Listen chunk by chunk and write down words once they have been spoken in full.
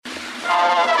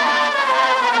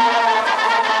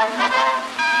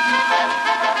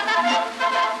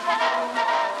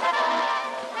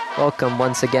Welcome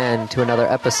once again to another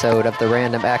episode of the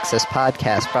Random Access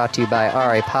Podcast, brought to you by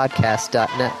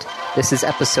rapodcast.net. This is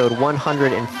episode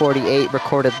 148,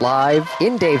 recorded live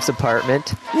in Dave's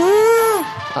apartment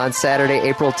on Saturday,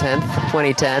 April 10th,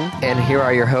 2010. And here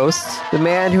are your hosts. The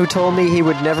man who told me he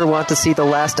would never want to see the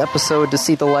last episode to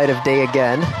see the light of day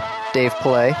again, Dave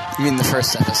Play. You mean the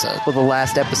first episode? Well, the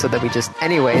last episode that we just...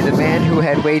 Anyway, the man who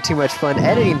had way too much fun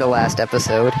editing the last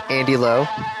episode, Andy Lowe.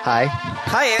 Hi.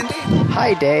 Hi, Andy.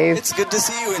 Hi, Dave. It's good to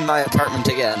see you in my apartment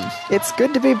again. It's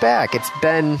good to be back. It's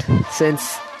been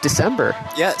since December.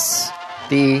 Yes.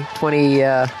 The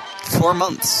 4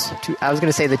 months. I was going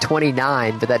to say the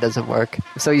 29, but that doesn't work.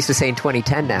 I'm so used to saying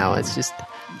 2010 now. It's just...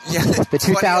 Yeah, the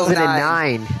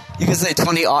 2009. You can say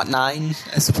 2009,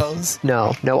 I suppose.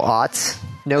 No aughts.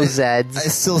 No Zeds. I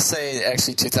still say,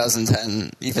 actually, 2010,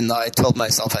 even though I told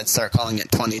myself I'd start calling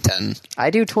it 2010.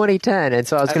 I do 2010, and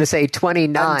so I was going to say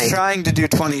 29. I'm trying to do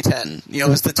 2010. You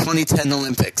know, it's the 2010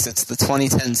 Olympics. It's the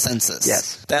 2010 census.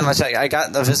 Yes. That much. I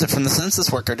got a visit from the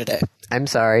census worker today. I'm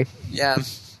sorry. Yeah.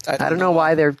 I don't know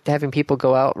why they're having people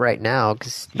go out right now,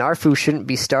 because NARFU shouldn't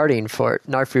be starting for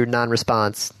NARFU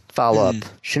non-response follow-up.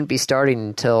 Shouldn't be starting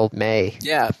until May.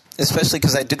 Yeah, especially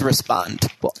because I did respond.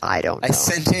 Well, I don't know. I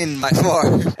sent in my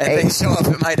form, and they show up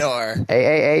at my door.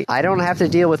 Hey. I don't have to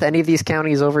deal with any of these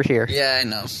counties over here. Yeah, I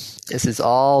know. This is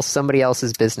all somebody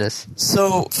else's business.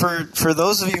 So, for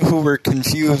those of you who were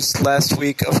confused, last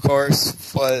week, of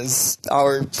course, was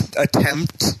our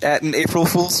attempt at an April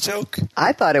Fool's joke.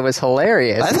 I thought it was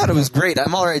hilarious. I thought it was great.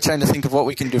 I'm already trying to think of what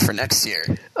we can do for next year.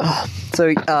 So,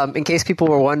 in case people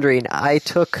were wondering, I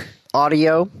took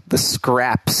audio, the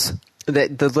scraps,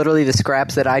 literally the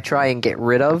scraps that I try and get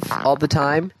rid of all the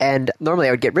time, and normally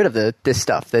I would get rid of this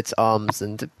stuff that's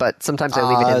but sometimes I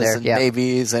leave it in there. And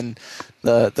maybes and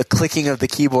the clicking of the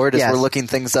keyboard as we're looking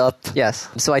things up. Yes.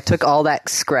 So I took all that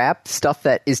scrap stuff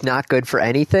that is not good for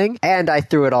anything, and I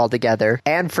threw it all together.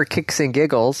 And for kicks and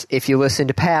giggles, if you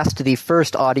listened past the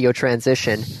first audio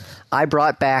transition, I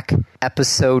brought back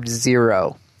episode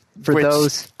 0.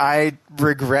 Which I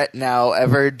regret now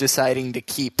ever deciding to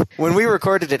keep. When we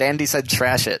recorded it, Andy said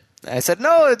trash it. I said,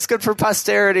 no, it's good for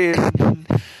posterity.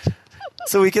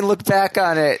 So we can look back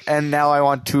on it, and now I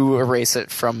want to erase it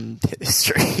from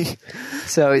history.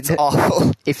 So it's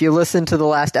awful. If you listen to the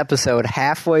last episode,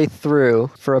 halfway through,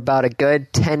 for about a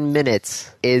good 10 minutes,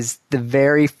 is the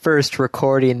very first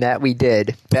recording that we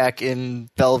did. Back in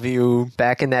Bellevue.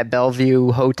 Back in that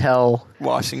Bellevue hotel.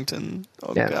 Washington.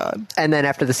 Oh, yeah. God. And then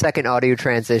after the second audio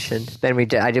transition, then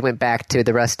I went back to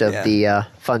the rest of the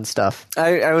fun stuff.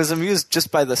 I was amused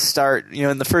just by the start. You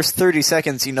know, in the first 30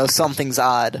 seconds, you know something's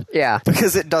odd. Yeah.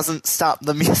 Because it doesn't stop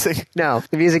the music. No,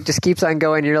 the music just keeps on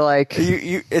going. You're like...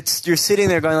 You're sitting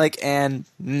there going like, and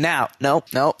now. Nope,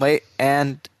 wait,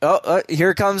 and... Oh,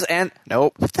 here it comes, and...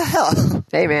 Nope. What the hell?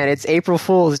 Hey, man, it's April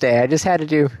Fool's Day. I just had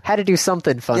to do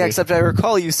something funny. Yeah, except I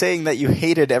recall you saying that you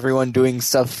hated everyone doing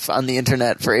stuff on the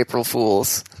internet for April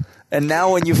Fools. And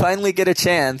now when you finally get a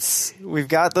chance, we've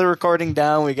got the recording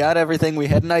down, we got everything, we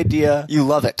had an idea, you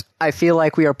love it. I feel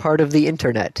like we are part of the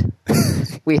internet.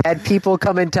 We had people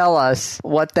come and tell us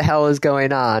what the hell is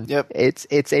going on. Yep.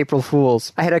 It's April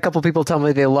Fools. I had a couple people tell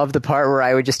me they loved the part where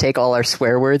I would just take all our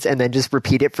swear words and then just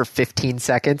repeat it for 15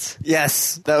 seconds.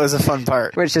 Yes, that was a fun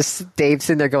part. Where it's just Dave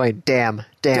sitting there going, damn.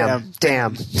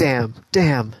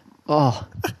 Oh.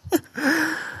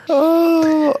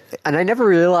 Oh. And I never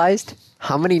realized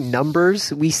how many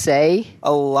numbers we say.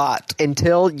 A lot.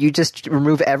 Until you just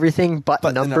remove everything but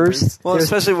numbers. Well,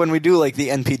 especially when we do like the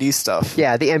NPD stuff.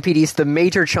 Yeah, the NPDs. The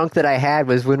major chunk that I had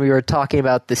was when we were talking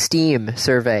about the STEAM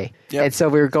survey. Yep. And so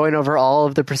we were going over all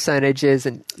of the percentages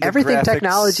and everything. Graphics.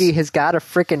 Technology has got a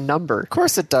freaking number. Of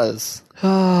course it does.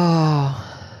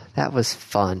 Oh, that was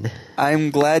fun. I'm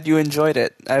glad you enjoyed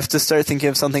it. I have to start thinking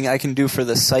of something I can do for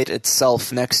the site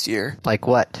itself next year. Like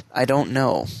what? I don't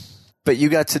know. But you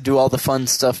got to do all the fun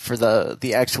stuff for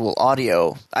the actual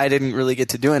audio. I didn't really get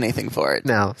to do anything for it.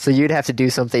 No, so you'd have to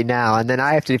do something now, and then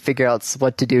I have to figure out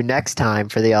what to do next time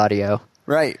for the audio.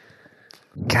 Right.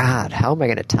 God, how am I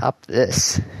going to top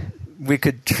this? We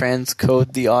could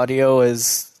transcode the audio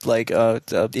as like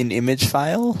an image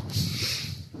file?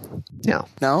 No.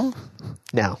 No?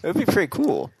 No. It would be pretty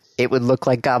cool. It would look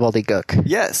like gobbledygook.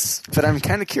 Yes, but I'm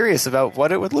kind of curious about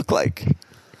what it would look like.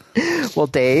 Well,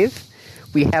 Dave...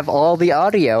 We have all the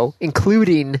audio,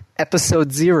 including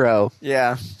episode 0.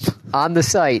 Yeah. On the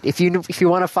site. If you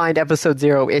want to find episode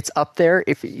 0, it's up there.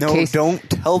 Don't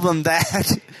tell them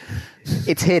that.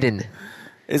 It's hidden.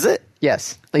 Is it?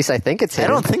 Yes. At least I think it's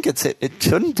hidden. I don't think it's hidden. It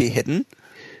shouldn't be hidden.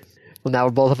 Well, now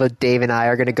both of us, Dave and I,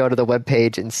 are going to go to the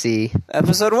webpage and see.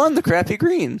 Episode 1, The Crappy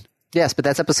Green. Yes, but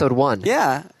that's episode 1.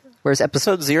 Yeah. Where's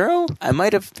Episode 0? I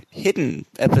might have hidden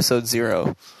episode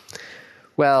 0.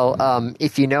 Well,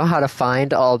 if you know how to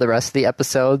find all the rest of the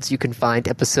episodes, you can find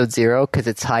episode 0 because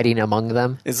it's hiding among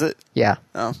them. Is it? Yeah.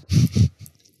 Oh.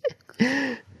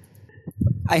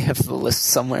 I have the list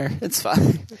somewhere. It's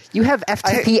fine. You have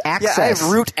FTP access. Yeah, I have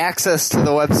root access to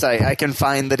the website. I can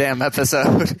find the damn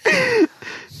episode.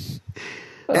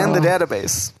 And the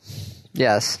database.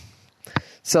 Yes.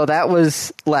 So that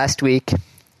was last week.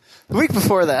 The week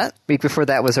before that. Week before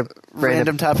that was a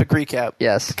random topic recap.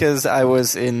 Yes. Because I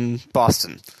was in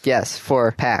Boston. Yes,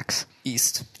 for PAX.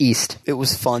 East. It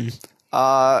was fun.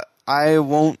 I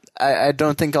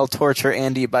don't think I'll torture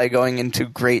Andy by going into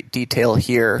great detail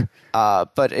here.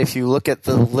 But if you look at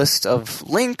the list of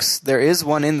links, there is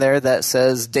one in there that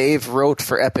says Dave wrote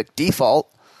for Epic Default.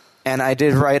 And I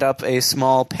did write up a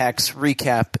small PAX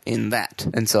recap in that.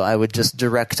 And so I would just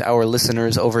direct our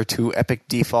listeners over to Epic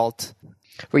Default.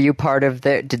 Were you part of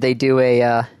the... Did they do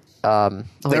a...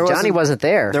 Johnny wasn't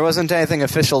there. There wasn't anything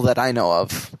official that I know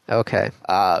of. Okay.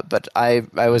 But I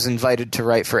was invited to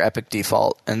write for Epic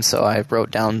Default, and so I wrote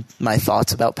down my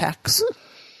thoughts about PAX.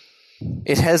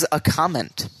 It has a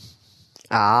comment.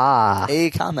 Ah. A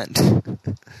comment.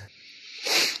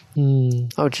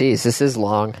 Oh, geez, this is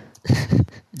long.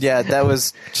 Yeah, that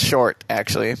was short,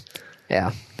 actually.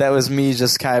 Yeah. That was me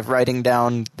just kind of writing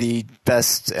down the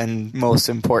best and most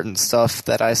important stuff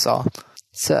that I saw.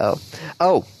 So,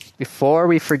 before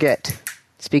we forget,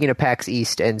 speaking of PAX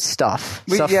East and stuff.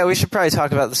 We should probably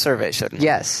talk about the survey, shouldn't we?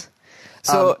 Yes.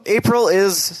 So, April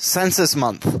is Census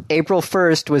Month. April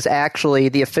 1st was actually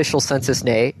the official Census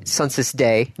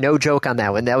Day. No joke on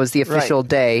that one. That was the official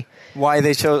day. Why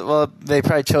they chose... Well, they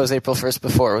probably chose April 1st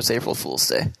before it was April Fool's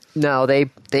Day. No,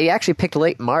 they actually picked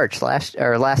late March last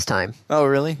time. Oh,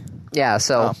 really? Yeah,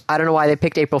 so I don't know why they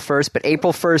picked April 1st, but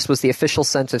April 1st was the official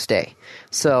Census Day.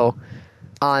 So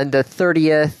on the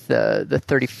 30th, the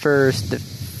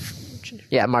 31st,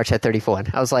 March had 31.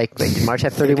 I was like, wait, did March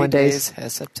have 31 days?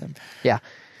 Has September. Yeah.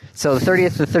 So the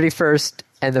 30th, the 31st,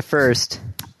 and the 1st,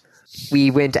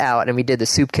 we went out and we did the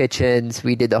soup kitchens,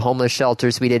 we did the homeless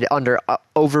shelters, we did under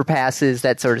overpasses,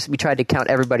 that sort of. We tried to count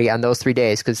everybody on those 3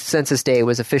 days because Census Day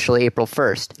was officially April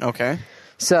 1st. Okay.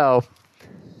 So,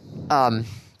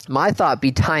 my thought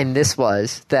behind this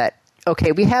was that,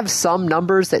 okay, we have some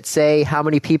numbers that say how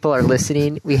many people are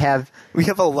listening. We have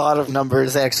a lot of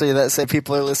numbers, actually, that say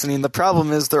people are listening. The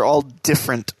problem is they're all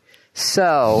different.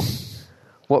 So,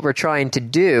 what we're trying to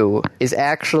do is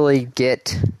actually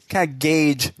kind of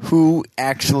gauge who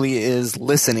actually is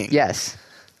listening. Yes.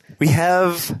 We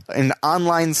have an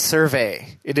online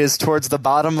survey. It is towards the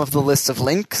bottom of the list of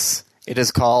links. It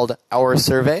is called Our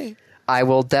Survey. I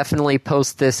will definitely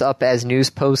post this up as news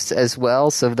posts as well,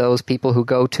 so those people who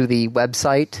go to the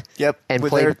website... Yep, and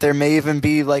there may even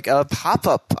be like a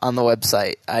pop-up on the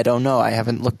website. I don't know. I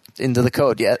haven't looked into the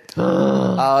code yet.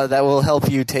 That will help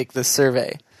you take the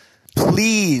survey.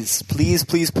 Please, please,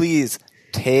 please, please,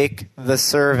 take the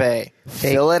survey.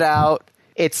 Fill it out.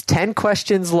 It's 10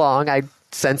 questions long.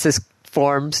 Census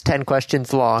forms 10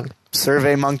 questions long.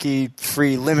 SurveyMonkey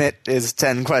free limit is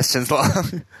 10 questions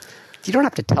long. You don't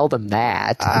have to tell them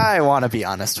that. I want to be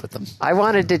honest with them. I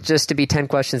wanted it just to be 10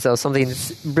 questions, though, something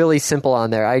that's really simple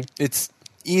on there. It's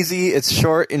easy, it's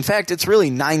short. In fact, it's really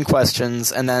 9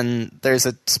 questions, and then there's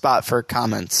a spot for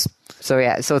comments. So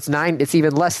it's 9. It's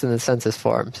even less than the census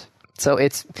forms. So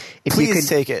it's... Please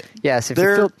take it. Yes.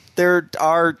 There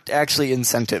are actually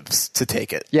incentives to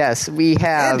take it. Yes, we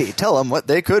have... Andy, tell them what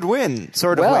they could win,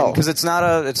 win. Because it's not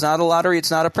a lottery,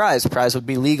 it's not a prize. The prize would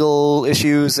be legal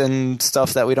issues and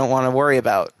stuff that we don't want to worry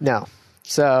about. No.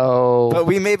 So... But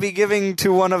we may be giving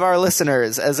to one of our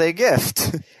listeners as a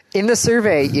gift. In the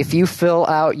survey, if you fill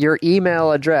out your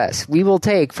email address, we will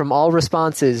take from all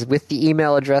responses with the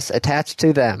email address attached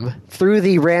to them through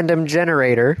the random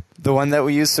generator. The one that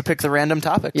we use to pick the random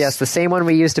topics. Yes, the same one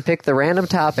we use to pick the random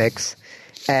topics.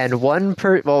 And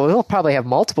we'll probably have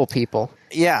multiple people.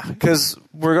 Yeah, because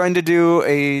we're going to do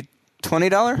a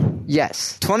 $20?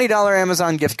 Yes. $20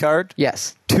 Amazon gift card.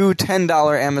 Yes. 2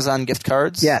 $10 Amazon gift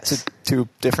cards. Yes. To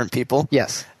different people.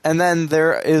 Yes. And then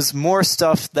there is more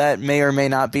stuff that may or may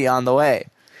not be on the way.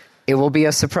 It will be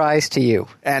a surprise to you.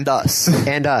 And us.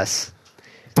 And us.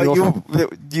 But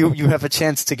you have a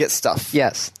chance to get stuff.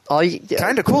 Yes.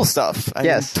 Kind of cool stuff. I mean,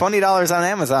 yes. $20 on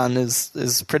Amazon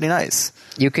is pretty nice.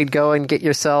 You could go and get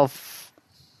yourself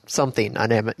something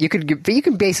on Amazon. You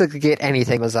can basically get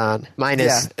anything Amazon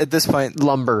minus at this point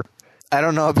lumber. I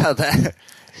don't know about that.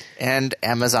 And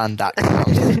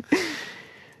Amazon.com.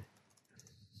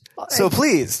 So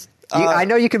please. I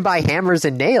know you can buy hammers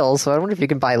and nails, so I wonder if you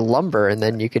can buy lumber and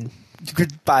then you could You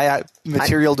could buy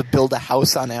material to build a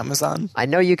house on Amazon. I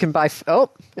know you can buy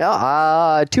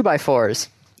 2x4s.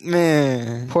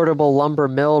 Meh. Portable lumber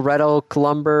mill, red oak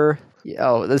lumber.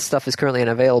 Oh, this stuff is currently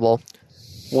unavailable.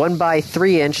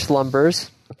 1x3-inch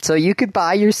lumbers. So you could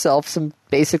buy yourself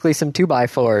basically some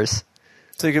 2x4s.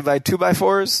 So you could buy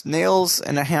 2x4s, nails,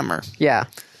 and a hammer. Yeah,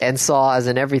 and saws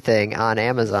and everything on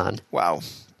Amazon. Wow.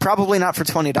 Probably not for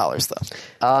 $20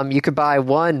 though. You could buy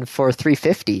one for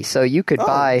 $3.50. So you could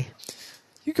buy.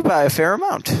 You could buy a fair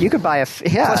amount. You could buy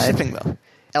Plus shipping though.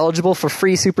 Eligible for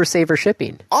free Super Saver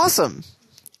shipping. Awesome.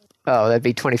 Oh, that'd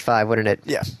be $25, wouldn't it?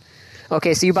 Yeah.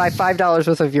 Okay, so you buy $5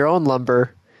 worth of your own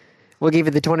lumber. We'll give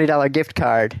you the $20 gift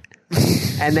card,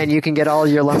 and then you can get all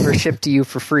your lumber shipped to you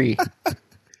for free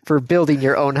for building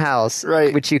your own house,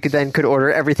 right? Which you could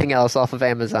order everything else off of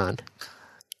Amazon.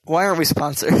 Why aren't we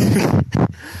sponsored?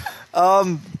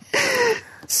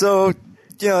 So,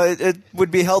 it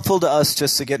would be helpful to us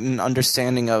just to get an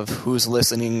understanding of who's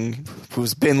listening,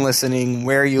 who's been listening,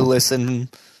 where you listen,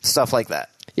 stuff like that.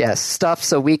 Yes, stuff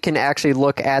so we can actually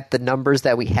look at the numbers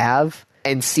that we have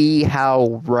and see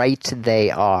how right they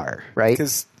are, right?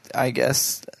 Because I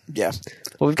guess, yeah.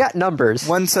 Well, we've got numbers.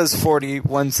 One says 40,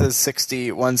 one says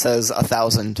 60, one says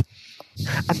 1,000.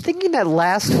 I'm thinking that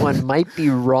last one might be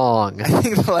wrong. I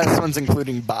think the last one's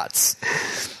including bots.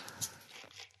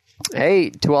 Hey,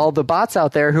 to all the bots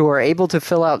out there who are able to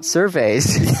fill out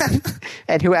surveys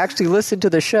and who actually listen to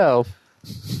the show,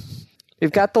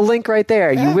 we've got the link right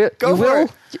there. Yeah, you will.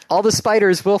 All the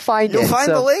spiders will find it. You'll find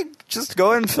the link. Just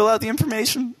go and fill out the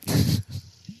information.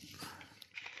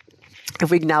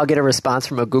 If we can now get a response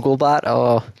from a Google bot,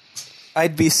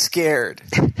 I'd be scared.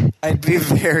 I'd be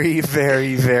very,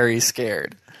 very, very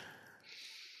scared.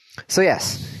 So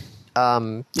yes,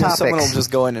 topics. Someone will just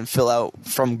go in and fill out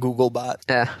from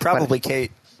Googlebot. Probably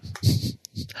Kate.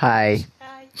 Hi.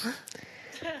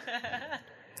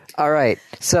 All right.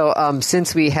 So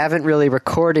since we haven't really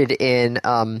recorded in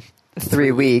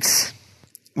 3 weeks,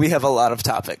 we have a lot of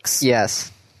topics. Yes.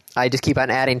 I just keep on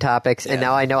adding topics, and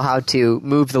now I know how to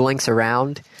move the links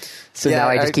around. So now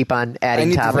I just keep on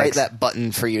adding topics. I need to write that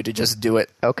button for you to just do it.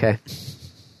 Okay.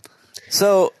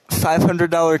 So,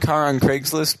 $500 car on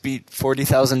Craigslist beat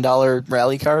 $40,000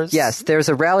 rally cars? Yes, there's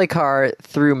a rally car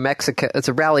through Mexico. It's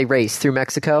a rally race through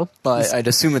Mexico. Well, I'd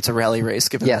assume it's a rally race,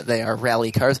 given that they are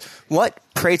rally cars. What,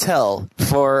 pray tell,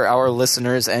 for our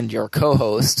listeners and your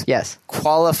co-host,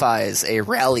 qualifies a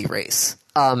rally race?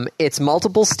 It's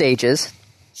multiple stages,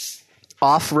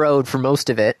 off-road for most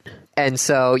of it. And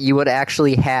so you would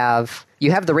actually have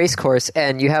the race course,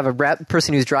 and you have a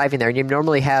person who's driving there, and you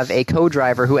normally have a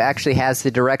co-driver who actually has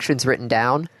the directions written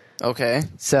down. Okay.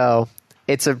 So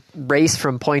it's a race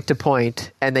from point to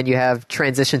point, and then you have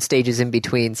transition stages in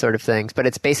between sort of things. But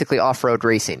it's basically off-road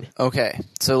racing. Okay.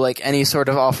 So like any sort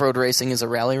of off-road racing is a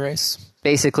rally race?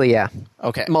 Basically, yeah.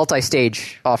 Okay.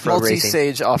 Multi-stage off-road racing.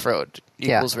 Multi-stage off-road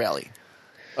equals rally.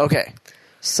 Okay.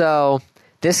 So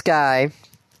this guy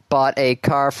bought a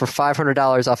car for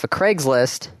 $500 off of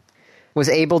Craigslist, was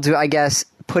able to, I guess,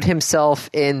 put himself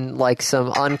in like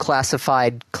some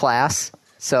unclassified class.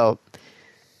 So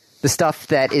the stuff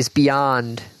that is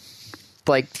beyond,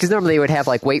 like, because normally they would have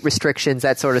like weight restrictions,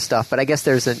 that sort of stuff. But I guess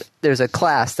there's a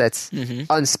class that's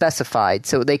unspecified,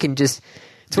 so they can just,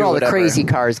 it's where all the crazy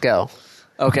cars go.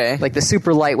 Okay. Like the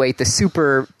super lightweight, the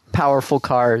super powerful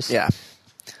cars. Yeah.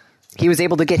 He was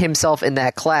able to get himself in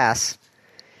that class.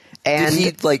 And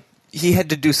did he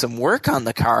had to do some work on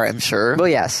the car, I'm sure. Well,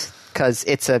 yes, because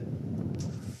it's a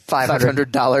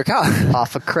 $500 car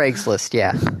off of Craigslist.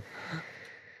 Yeah.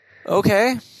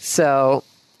 Okay. So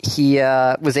he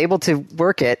was able to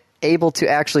work it, able to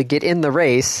actually get in the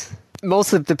race.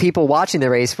 Most of the people watching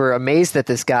the race were amazed at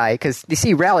this guy because you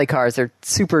see rally cars, they're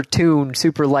super tuned,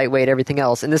 super lightweight, everything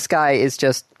else, and this guy is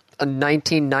just a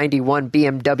 1991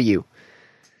 BMW.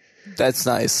 That's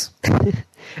nice.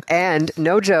 And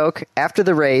no joke, after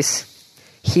the race,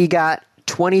 he got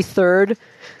 23rd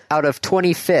out of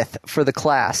 25th for the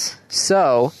class.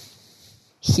 So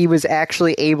he was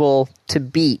actually able to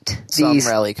beat these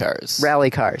rally cars. Rally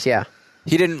cars, yeah.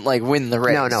 He didn't win the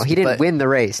race. No, he didn't win the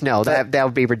race. No, that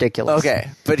would be ridiculous. Okay,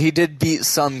 but he did beat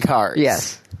some cars.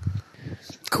 Yes.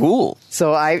 Cool.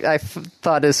 So I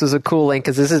thought this was a cool link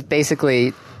because this is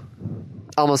basically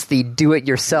almost the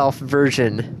do-it-yourself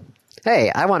version.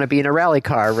 Hey, I want to be in a rally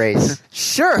car race.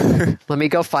 Sure. Let me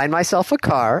go find myself a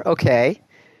car. Okay.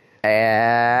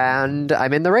 And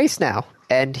I'm in the race now.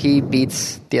 And he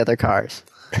beats the other cars.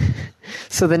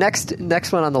 So the next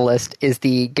one on the list is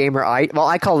the Gamer I... Well,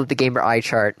 I call it the Gamer Eye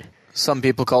chart. Some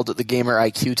people called it the Gamer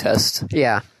IQ test.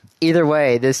 Yeah. Either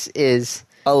way, this is...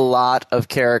 a lot of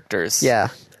characters. Yeah.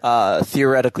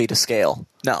 theoretically to scale.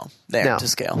 No, they aren't No. to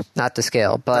scale. Not to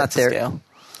scale, but Not to there scale.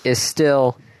 is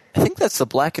still... I think that's the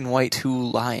black and white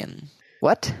Who lion.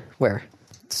 What? Where?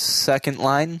 Second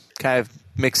line, kind of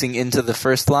mixing into the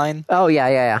first line. Oh,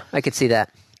 yeah. I could see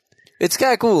that. It's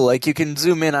kind of cool. Like, you can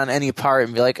zoom in on any part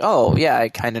and be like, oh, yeah, I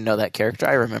kind of know that character.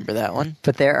 I remember that one.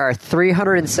 But there are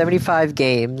 375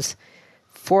 games,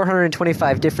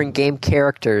 425 different game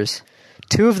characters.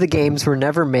 2 of the games were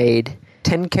never made.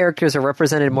 10 characters are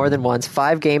represented more than once.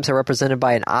 5 games are represented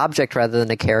by an object rather than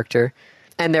a character.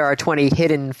 And there are 20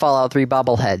 hidden Fallout 3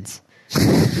 bobbleheads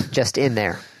just in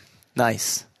there.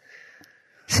 Nice.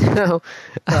 So,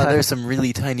 There's some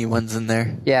really tiny ones in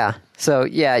there. yeah. So,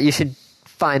 yeah, you should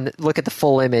look at the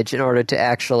full image in order to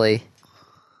actually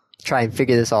try and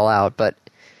figure this all out. But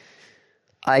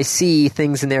I see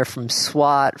things in there from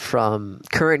SWAT, from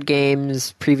current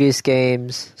games, previous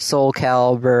games, Soul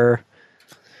Calibur.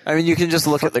 I mean, you can just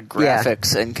look at the Yeah.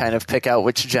 graphics and kind of pick out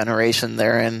which generation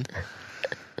they're in.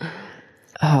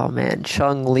 Oh, man.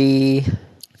 Chun-Li.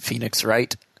 Phoenix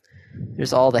Wright.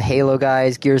 There's all the Halo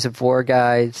guys, Gears of War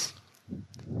guys,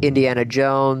 Indiana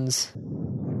Jones.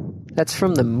 That's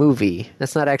from the movie.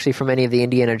 That's not actually from any of the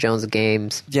Indiana Jones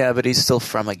games. Yeah, but he's still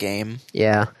from a game.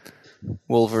 Yeah.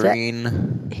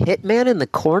 Wolverine. Hitman in the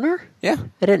corner? Yeah.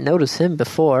 I didn't notice him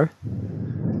before.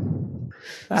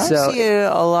 I So- see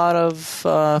a lot of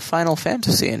Final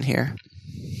Fantasy in here.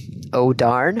 Oh,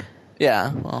 darn.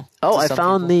 Yeah, well. Oh, to I some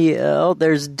found people.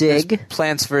 there's Dig. There's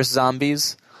Plants vs.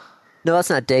 Zombies. No, that's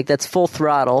not Dig. That's Full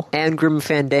Throttle. And Grim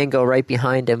Fandango right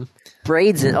behind him.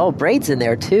 Braid's in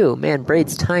there too. Man,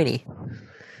 Braid's tiny.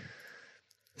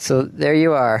 So there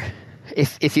you are.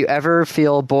 If you ever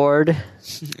feel bored,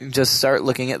 Just start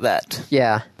looking at that.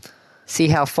 yeah, see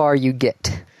how far you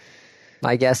get.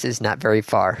 My guess is not very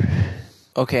far.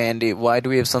 Okay, Andy, why do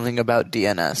we have something about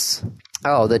DNS?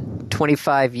 Oh, the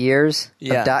 25 years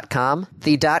Yeah. of .com?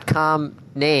 The .com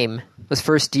name was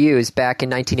first used back in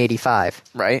 1985.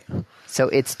 Right? So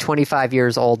it's 25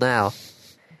 years old now.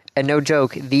 And no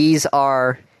joke, these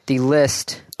are the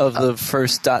list... Of the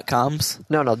first .coms?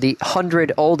 No, the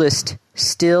 100 oldest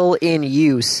still in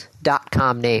use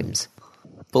 .com names.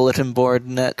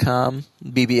 BulletinBoard.com,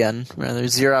 BBN, rather,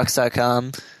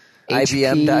 Xerox.com, HP.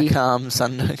 IBM.com,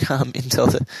 Sun.com,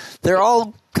 Intel. They're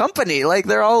all company, like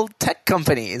they're all tech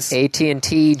companies.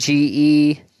 AT&T,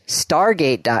 GE,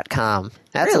 Stargate.com.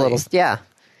 That's Really? a little... Yeah.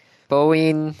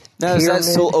 Boeing... Now, is that Pyramid?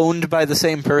 still owned by the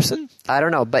same person? I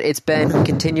don't know, but it's been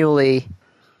continually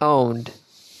owned.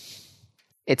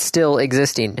 It's still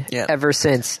existing Yeah. ever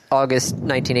since August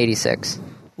 1986.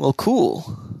 Well,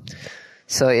 cool.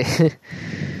 So,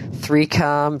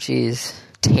 3Com, geez.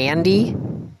 Tandy?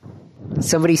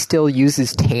 Somebody still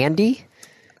uses Tandy?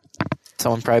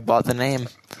 Someone probably bought the name.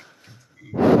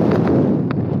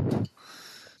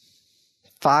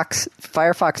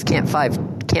 Firefox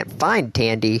can't find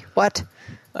Tandy. What?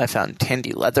 I found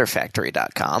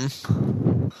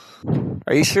TandyLeatherFactory.com.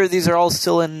 Are you sure these are all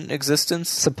still in existence?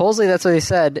 Supposedly that's what they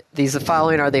said. These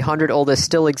following are the 100 oldest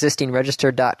still existing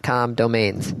registered .com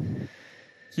domains.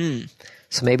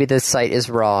 So maybe this site is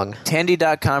wrong.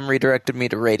 Tandy.com redirected me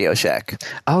to Radio Shack.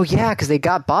 Oh yeah, because they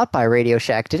got bought by Radio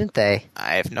Shack, didn't they?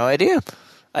 I have no idea.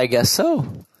 I guess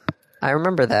so. I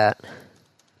remember that.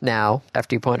 Now,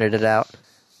 after you pointed it out.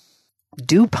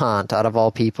 DuPont, out of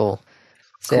all people.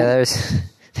 So yeah,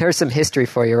 there's some history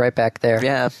for you right back there.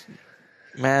 Yeah.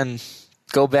 Man,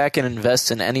 go back and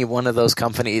invest in any one of those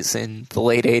companies in the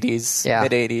late 80s, Yeah.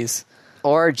 mid-80s.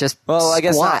 Or just Well, I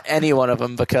guess squat. not any one of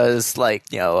them because, like,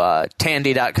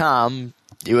 Tandy.com,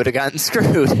 you would have gotten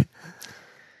screwed.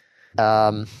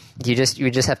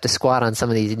 You just have to squat on some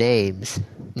of these names.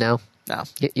 No? No.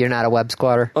 You're not a web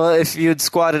squatter? Well, if you'd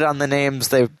squatted on the names,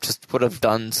 they just would have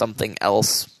done something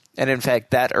else. And in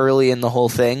fact, that early in the whole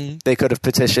thing, they could have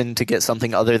petitioned to get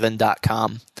something other than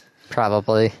 .com.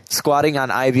 Probably. Squatting on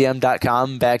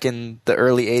IBM.com back in the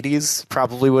early 80s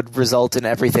probably would result in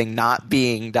everything not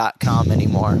being .com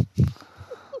anymore.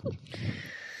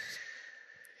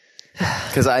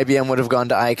 Because IBM would have gone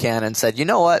to ICANN and said, you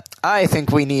know what, I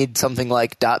think we need something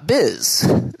like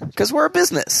 .biz. Because we're a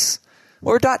business.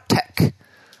 Or .tech.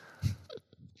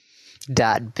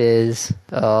 .biz.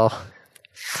 Oh,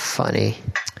 funny.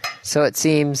 So it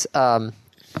seems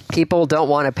people don't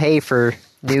want to pay for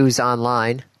news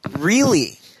online.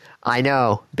 Really? I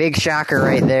know. Big shocker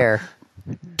right there.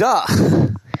 Duh.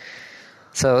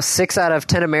 So 6 out of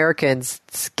 10 Americans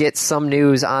get some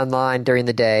news online during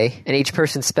the day, and each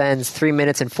person spends 3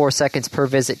 minutes and 4 seconds per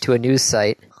visit to a news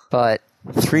site. But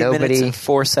 3 nobody... minutes and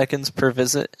 4 seconds per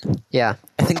visit? Yeah.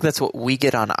 I think that's what we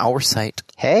get on our site.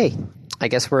 Hey, I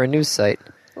guess we're a news site.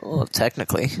 Well,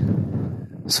 technically.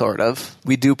 Sort of.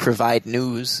 We do provide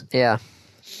news. Yeah.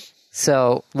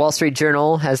 So Wall Street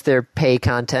Journal has their pay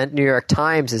content. New York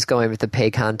Times is going with the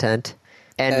pay content.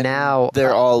 And now...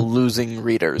 They're all losing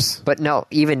readers. But no,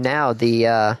 even now,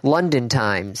 the London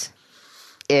Times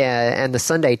and the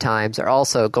Sunday Times are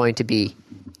also going to be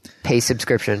pay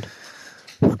subscription.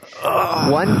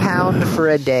 £1 for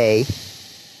a day,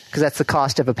 because that's the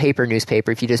cost of a paper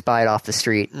newspaper if you just buy it off the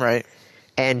street. Right.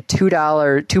 And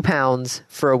 £2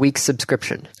 for a week's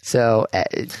subscription. So...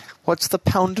 What's the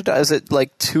pound? Is it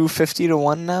like $2.50 to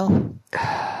 1 now?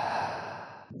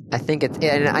 I think it's...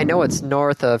 And I know it's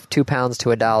north of £2 to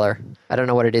 $1. I don't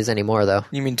know what it is anymore, though.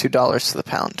 You mean $2 to the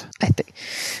pound? I think...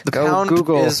 The pound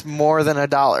Google. is more than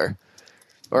 $1.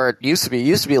 Or it used to be. It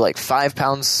used to be like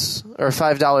 £5 or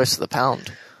 $5 to the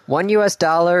pound.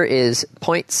 $1 is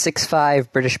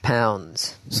 0.65 British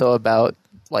pounds. So about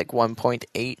like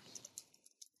 1.8.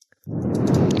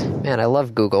 Man, I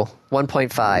love Google.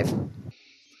 1.5.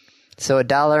 So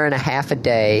 $1.50 a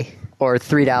day, or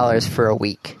 $3 for a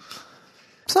week.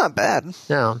 It's not bad.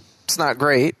 No. It's not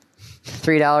great.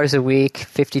 $3 a week,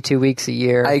 52 weeks a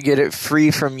year. I get it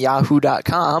free from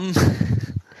yahoo.com.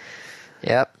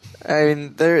 Yep. I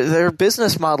mean, their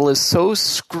business model is so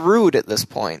screwed at this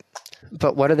point.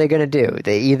 But what are they going to do?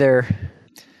 They either...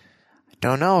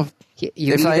 Don't know.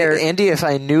 Andy, if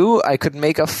I knew, I could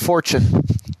make a fortune.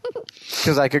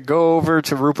 Because I could go over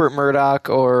to Rupert Murdoch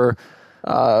or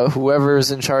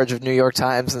whoever's in charge of New York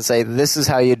Times and say, this is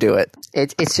how you do it.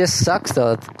 It just sucks,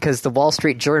 though, because the Wall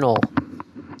Street Journal,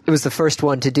 it was the first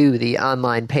one to do the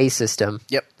online pay system.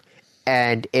 Yep.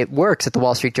 And it works at the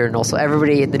Wall Street Journal, so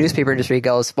everybody in the newspaper industry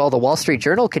goes, well, the Wall Street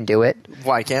Journal can do it.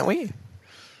 Why can't we?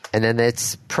 And then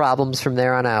it's problems from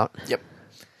there on out. Yep.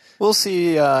 We'll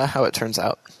see how it turns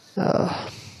out.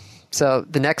 So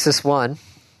the Nexus 1,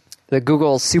 the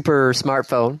Google super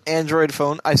smartphone. Android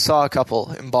phone. I saw a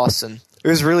couple in Boston. It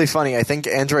was really funny. I think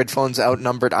Android phones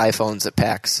outnumbered iPhones at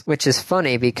PAX. Which is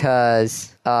funny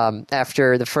because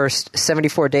after the first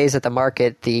 74 days at the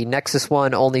market, the Nexus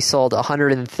 1 only sold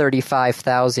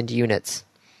 135,000 units.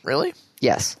 Really?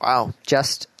 Yes. Wow.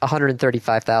 Just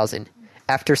 135,000.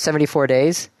 After 74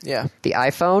 days, yeah, the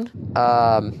iPhone,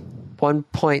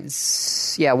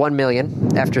 1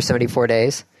 million after 74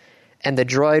 days. And the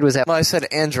Droid was at... Well, I said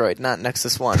Android, not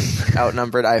Nexus 1.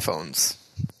 Outnumbered iPhones.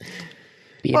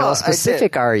 Being all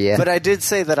specific, are you? But I did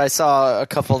say that I saw a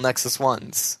couple Nexus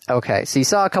 1s. Okay, so you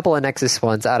saw a couple of Nexus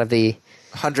 1s out of the...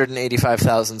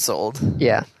 185,000 sold.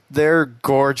 Yeah. They're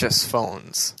gorgeous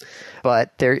phones.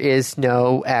 But there is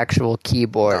no actual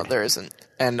keyboard. No, there isn't.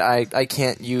 And I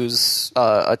can't use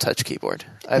a touch keyboard.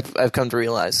 I've come to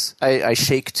realize I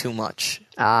shake too much.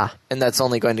 Ah. And that's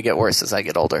only going to get worse as I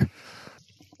get older.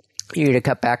 You need to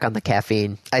cut back on the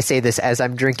caffeine. I say this as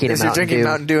I'm drinking a Mountain Dew. As you're drinking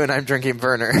Mountain Dew and I'm drinking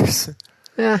Burners.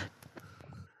 Yeah.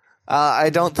 I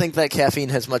don't think that caffeine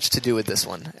has much to do with this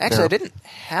one. Actually, No. I didn't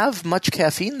have much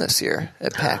caffeine this year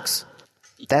at PAX.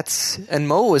 And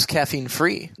Mo was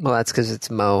caffeine-free. Well, that's because it's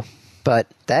Mo. But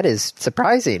that is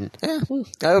surprising.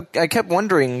 Yeah. I kept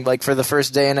wondering, like, for the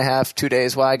first day and a half, 2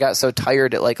 days, why I got so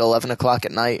tired at, like, 11 o'clock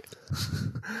at night.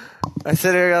 I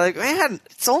sit there like, man,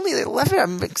 it's only 11.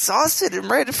 I'm exhausted.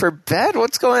 I'm ready for bed.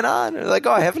 What's going on? They're like,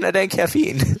 oh, I haven't had any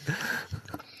caffeine.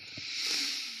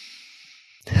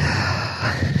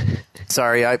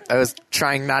 Sorry, I was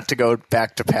trying not to go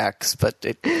back to PAX, but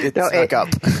it snuck up.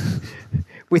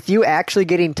 With you actually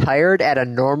getting tired at a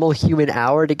normal human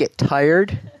hour to get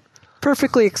tired,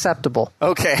 perfectly acceptable.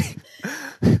 Okay.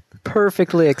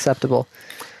 Perfectly acceptable.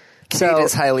 Kate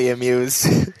is highly amused.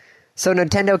 So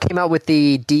Nintendo came out with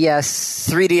the DS...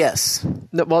 3DS.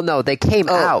 No, they came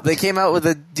out. They came out with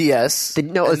a DS.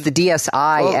 It was the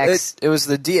DSi. It was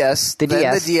the DS, then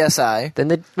DS. the DSi.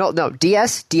 Then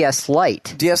DS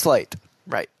Lite. DS Lite,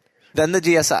 right. Then the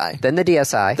DSi. Then the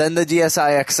DSi. Then the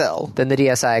DSi XL. Then the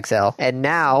DSi XL. And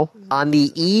now, on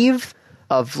the eve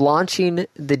of launching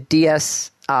the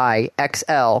DSi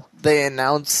XL... They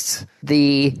announced...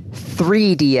 the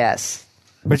 3DS.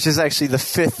 Which is actually the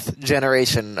 5th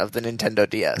generation of the Nintendo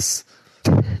DS.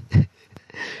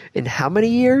 In how many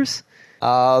years?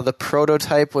 The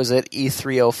prototype was at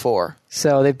E304.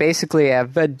 So they basically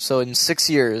have been... So in 6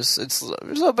 years, it's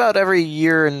about every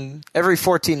year and every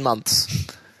 14 months,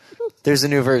 there's a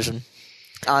new version,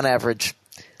 on average.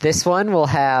 This one will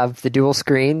have the dual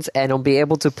screens, and it'll be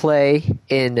able to play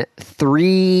in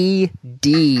 3D.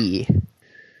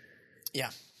 Yeah.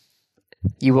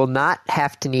 You will not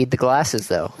have to need the glasses,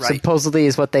 though. Right. Supposedly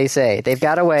is what they say. They've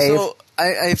got a way. So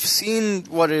I've seen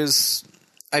on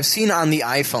the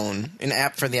iPhone, an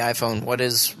app for the iPhone, what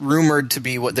is rumored to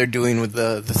be what they're doing with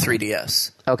the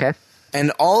 3DS. Okay.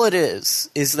 And all it is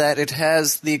that it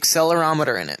has the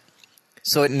accelerometer in it.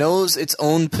 So it knows its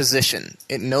own position.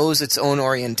 It knows its own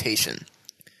orientation.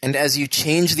 And as you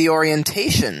change the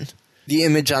orientation, the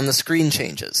image on the screen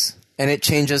changes. And it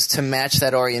changes to match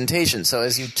that orientation. So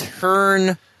as you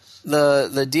turn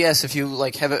the DS, if you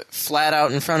like have it flat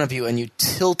out in front of you and you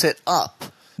tilt it up,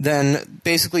 then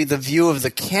basically the view of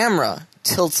the camera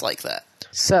tilts like that.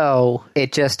 So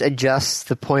it just adjusts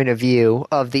the point of view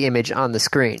of the image on the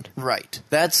screen. Right.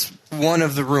 That's one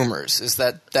of the rumors, is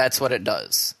that that's what it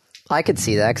does. I could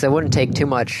see that, because it wouldn't take too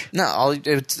much. No,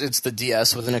 it's the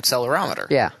DS with an accelerometer.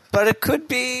 Yeah. But it could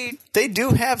be... They do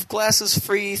have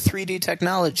glasses-free 3D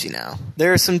technology now.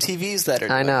 There are some TVs that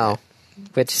are I know.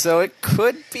 So it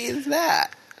could be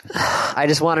that. I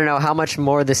just want to know how much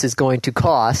more this is going to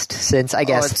cost, since I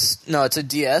guess... It's a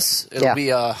DS. It'll be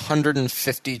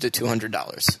 $150 to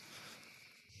 $200.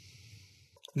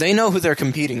 They know who they're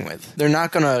competing with. They're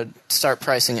not going to start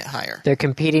pricing it higher. They're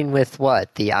competing with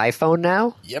what? The iPhone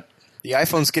now? Yep. The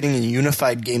iPhone's getting a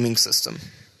unified gaming system.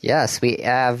 Yes, we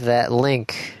have that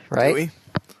link, right? Do we?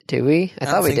 Do we? I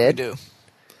thought we did. We do.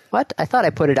 What? I thought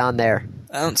I put it on there.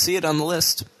 I don't see it on the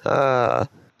list. Well,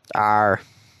 I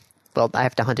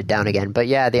have to hunt it down again. But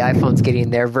yeah, the iPhone's getting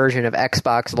their version of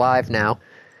Xbox Live now.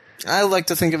 I like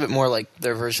to think of it more like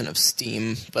their version of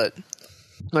Steam, but...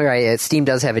 All right, yeah, Steam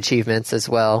does have achievements as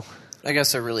well. I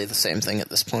guess they're really the same thing at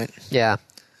this point. Yeah.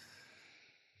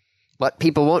 What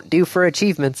people won't do for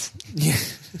achievements.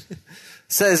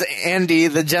 Says Andy,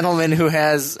 the gentleman who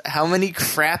has how many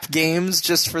crap games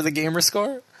just for the gamer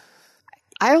score?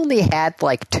 I only had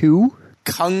like 2.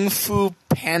 Kung Fu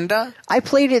Panda? I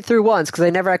played it through once because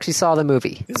I never actually saw the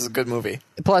movie. This is a good movie.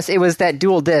 Plus, it was that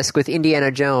dual disc with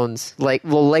Indiana Jones,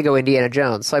 Lego Indiana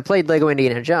Jones. So I played Lego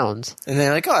Indiana Jones. And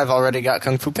they're like, I've already got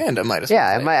Kung Fu Panda. Might as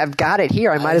well. Yeah, I've got it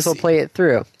here. I might as well play it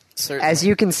through. Certainly. As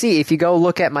you can see, if you go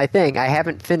look at my thing, I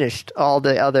haven't finished all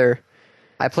the other...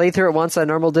 I played through it once on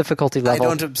normal difficulty level. I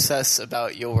don't obsess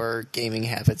about your gaming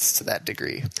habits to that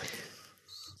degree.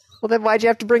 Well, then why'd you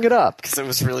have to bring it up? Because it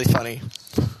was really funny.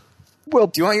 Well,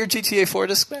 do you want your GTA 4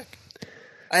 disc back?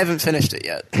 I haven't finished it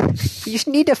yet. You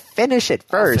need to finish it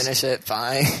first. I'll finish it,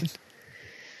 fine.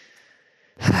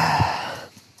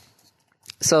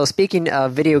 So, speaking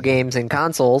of video games and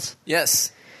consoles...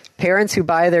 Yes. Parents who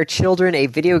buy their children a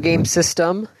video game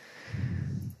system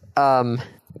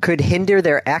could hinder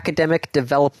their academic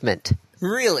development.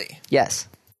 Really? Yes.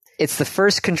 It's the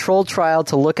first controlled trial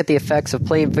to look at the effects of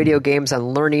playing video games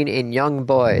on learning in young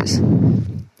boys.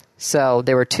 So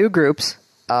there were 2 groups.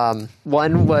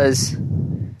 One was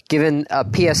given a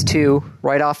PS2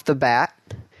 right off the bat,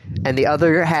 and the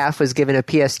other half was given a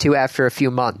PS2 after a few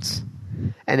months.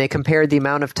 And they compared the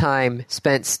amount of time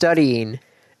spent studying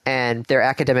and their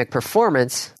academic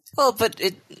performance. Well, but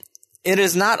it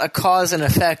is not a cause and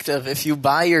effect of if you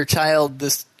buy your child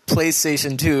this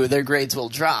PlayStation 2, their grades will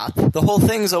drop. The whole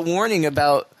thing's a warning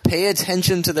about pay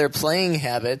attention to their playing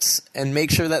habits and make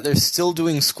sure that they're still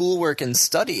doing schoolwork and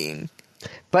studying.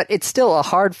 But it's still a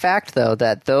hard fact, though,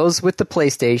 that those with the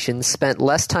PlayStation spent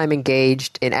less time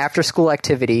engaged in after-school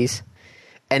activities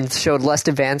and showed less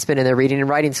advancement in their reading and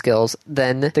writing skills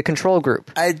than the control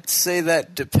group. I'd say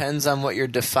that depends on what you're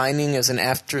defining as an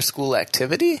after-school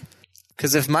activity.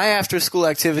 Because if my after-school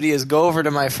activity is go over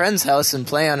to my friend's house and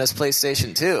play on his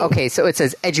PlayStation 2... Okay, so it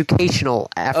says educational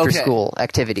after-school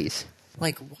activities.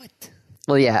 Like what?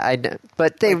 Well, yeah, I know.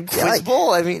 But they... Like Quiz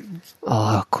Bowl? I mean...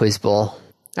 Oh, Quiz Bowl.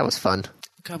 That was fun.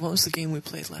 God, what was the game we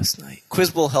played last night? Quiz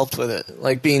Bowl helped with it.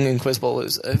 Like, being in Quiz Bowl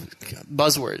was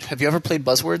Buzzword. Have you ever played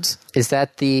Buzzwords? Is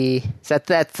that the...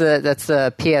 that's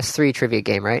the PS3 trivia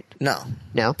game, right? No.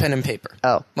 No? Pen and paper.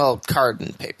 Oh. Well, card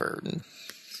and paper.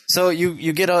 So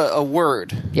you get a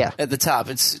word at the top.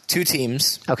 It's 2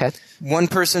 teams. Okay. One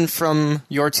person from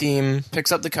your team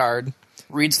picks up the card,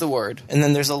 reads the word, and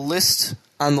then there's a list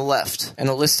on the left and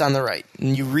a list on the right.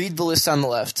 And you read the list on the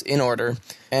left in order,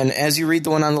 and as you read the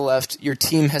one on the left, your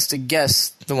team has to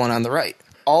guess the one on the right.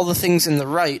 All the things in the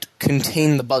right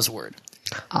contain the buzzword.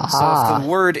 So if the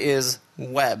word is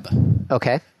web,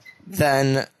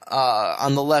 then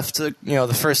on the left,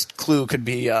 the first clue could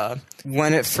be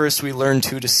when at first we learned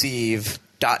to deceive ...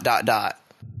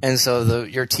 And so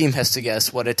your team has to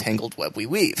guess what a tangled web we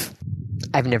weave.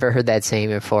 I've never heard that saying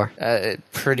before.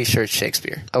 Pretty sure it's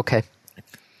Shakespeare. Okay.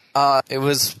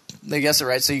 They guess it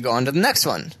right, so you go on to the next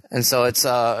one. And so it's,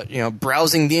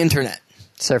 browsing the internet.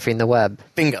 Surfing the web.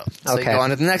 Bingo. So you go on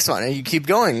to the next one, and you keep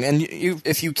going. And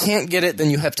if you can't get it,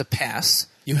 then you have to pass.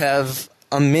 You have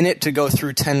a minute to go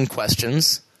through 10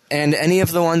 questions. And any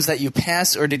of the ones that you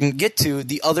pass or didn't get to,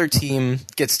 the other team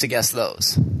gets to guess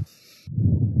those.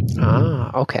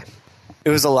 Ah, okay. It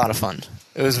was a lot of fun.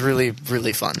 It was really,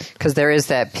 really fun. Because there is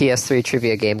that PS3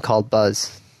 trivia game called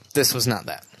Buzz. This was not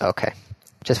that. Okay.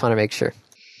 Just want to make sure.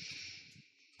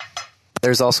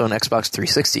 There's also an Xbox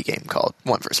 360 game called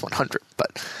 1 vs. 100,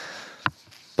 but...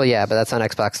 Well, yeah, but that's on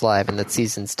Xbox Live, and that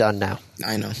season's done now.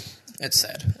 I know. It's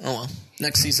sad. Oh, well.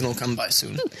 Next season will come by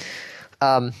soon.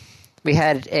 We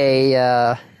had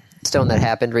a stone that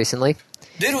happened recently.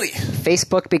 Did we?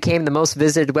 Facebook became the most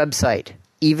visited website,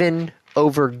 even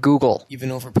over Google. Even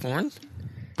over porn?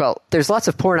 Well, there's lots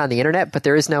of porn on the internet, but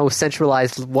there is no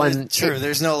centralized one. True,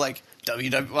 there's no, like,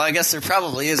 Well, I guess there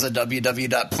probably is a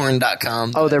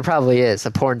www.porn.com. Oh, there probably is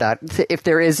a porn. If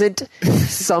there isn't,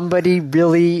 somebody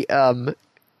really...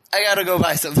 I gotta go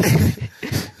buy something.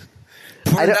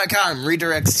 Porn.com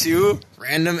redirects to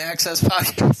Random Access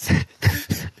Podcast.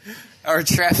 Our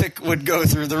traffic would go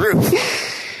through the roof.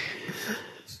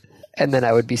 And then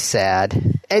I would be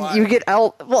sad. And Why? you get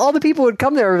all the people would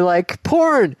come there and be like,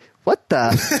 porn! What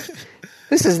the?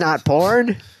 This is not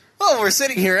porn. Well, we're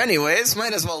sitting here anyways.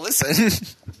 Might as well listen.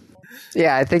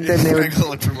 Yeah, I think then they would... go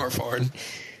look for more porn.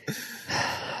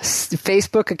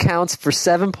 Facebook accounts for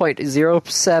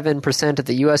 7.07% of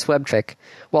the U.S. web traffic,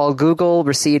 while Google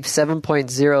received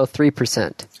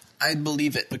 7.03%. I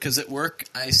believe it, because at work,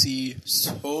 I see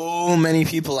so many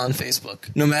people on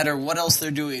Facebook. No matter what else they're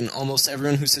doing, almost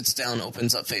everyone who sits down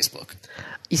opens up Facebook.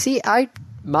 You see,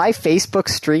 my Facebook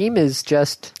stream is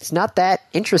just... It's not that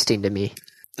interesting to me.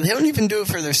 They don't even do it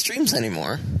for their streams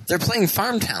anymore. They're playing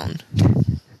Farmtown.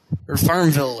 Or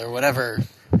Farmville, or whatever.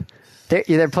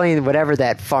 They're playing whatever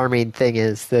that farming thing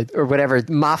is, or whatever,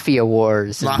 Mafia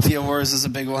Wars. Mafia Wars is a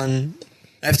big one.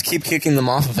 I have to keep kicking them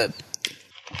off of it.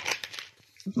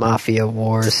 Mafia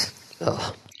Wars.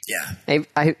 Ugh. Yeah.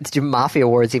 Mafia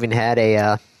Wars even had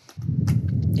a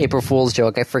April Fool's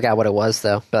joke. I forgot what it was,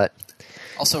 though. But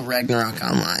also Ragnarok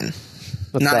Online.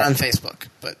 What's Not that? on Facebook,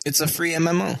 but it's a free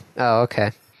MMO. Oh,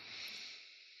 okay.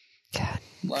 God.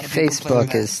 A lot of people playing Facebook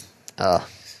that. is... All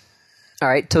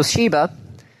right, Toshiba,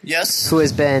 Yes. who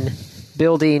has been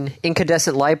building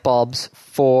incandescent light bulbs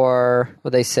for, what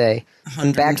they say,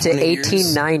 back to 120 years,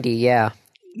 1890, yeah.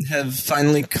 have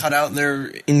finally cut out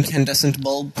their incandescent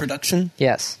bulb production.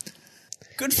 Yes.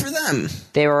 Good for them.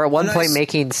 They were at one Nice. point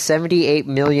making 78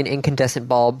 million incandescent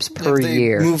bulbs per Have they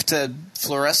year. moved to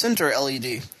fluorescent or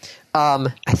LED?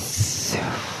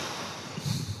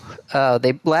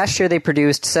 Last year they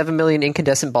produced 7 million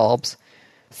incandescent bulbs,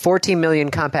 14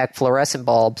 million compact fluorescent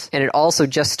bulbs, and it also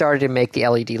just started to make the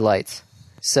LED lights.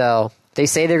 So they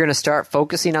say they're going to start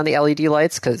focusing on the LED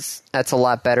lights because that's a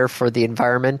lot better for the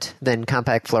environment than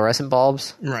compact fluorescent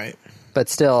bulbs. Right. But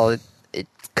still, it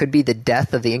could be the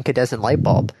death of the incandescent light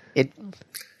bulb.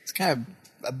 It's kind of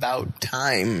about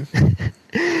time.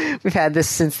 We've had this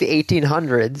since the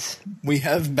 1800s. We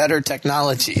have better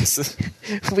technologies.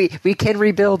 We can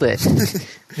rebuild it.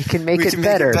 We can make we it can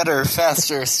better. make it better,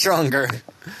 faster, stronger.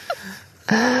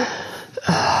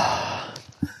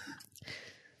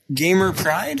 Gamer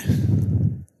pride?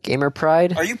 Gamer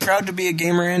pride? Are you proud to be a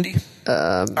gamer, Andy?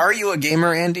 Are you a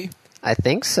gamer, Andy? I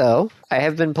think so. I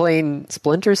have been playing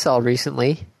Splinter Cell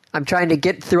recently. I'm trying to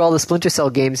get through all the Splinter Cell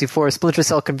games before Splinter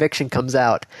Cell Conviction comes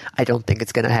out. I don't think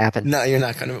it's going to happen. No, you're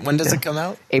not going to. When does it come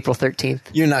out? April 13th.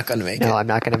 You're not going to make No, it. I'm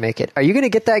not going to make it. Are you going to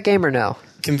get that game or no?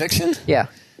 Conviction? Yeah.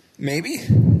 Maybe?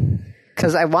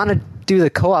 Because I want to do the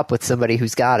co-op with somebody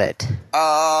who's got it.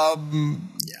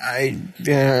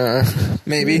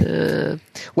 Maybe.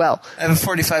 Well, I have a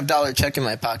 $45 check in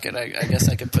my pocket. I guess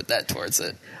I could put that towards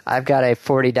it. I've got a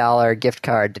 $40 gift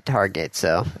card to Target,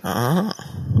 so...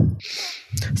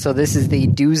 So this is the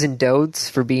do's and don'ts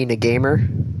for being a gamer.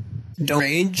 Don't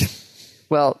rage.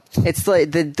 Well, it's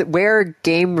like the wear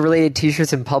game-related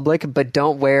T-shirts in public, but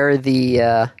don't wear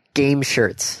the game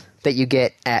shirts that you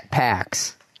get at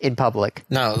PAX in public.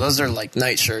 No, those are like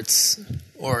night shirts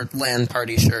or LAN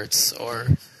party shirts or...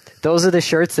 Those are the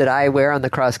shirts that I wear on the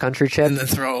cross-country trip And then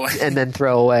throw away. and then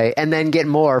throw away, and then get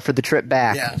more for the trip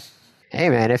back. Yeah. Hey,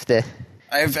 man, if the...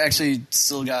 I've actually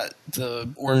still got the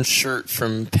orange shirt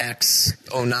from PAX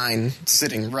 09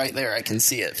 sitting right there. I can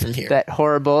see it from here. That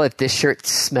horrible, if this shirt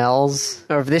smells,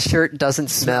 or if this shirt doesn't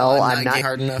smell, I'm not...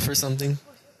 hard enough or something.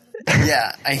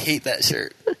 Yeah, I hate that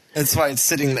shirt. That's why it's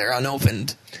sitting there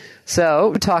unopened.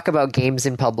 So, talk about games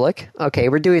in public. Okay,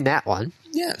 we're doing that one.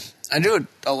 Yeah, I do it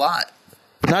a lot.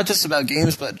 Not just about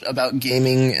games, but about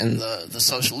gaming and the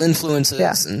social influences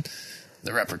Yeah. and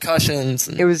the repercussions.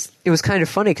 And It was kind of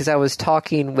funny because I was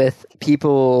talking with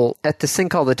people at this thing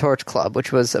called the Torch Club,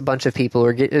 which was a bunch of people,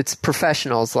 it's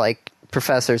professionals like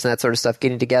professors and that sort of stuff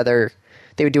getting together.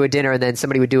 They would do a dinner and then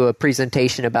somebody would do a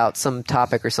presentation about some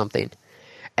topic or something.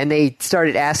 And they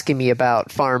started asking me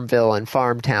about Farmville and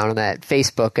Farmtown and that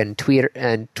Facebook and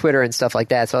Twitter and stuff like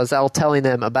that. So I was all telling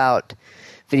them about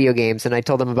video games, and I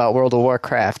told them about World of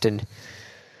Warcraft and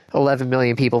 11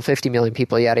 million people, 50 million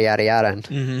people, yada, yada, yada.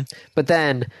 And, but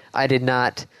then I did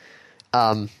not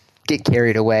get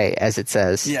carried away, as it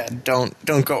says. Yeah,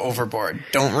 don't go overboard.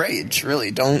 Don't rage, really.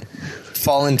 Don't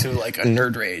fall into like a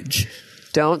nerd rage.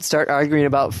 Don't start arguing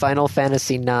about Final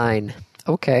Fantasy IX.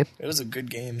 Okay. It was a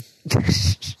good game.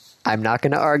 I'm not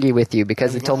going to argue with you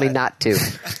because it told me not to.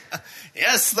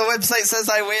 Yes, the website says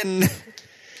I win.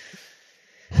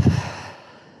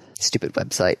 Stupid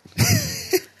website.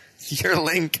 Your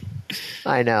link.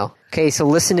 I know. Okay, so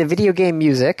listen to video game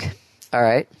music. All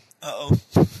right.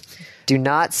 Uh-oh. Do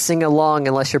not sing along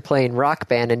unless you're playing Rock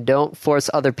Band, and don't force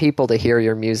other people to hear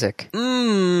your music.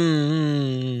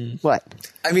 What?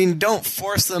 I mean, don't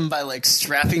force them by, like,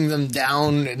 strapping them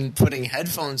down and putting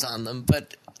headphones on them,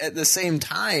 but at the same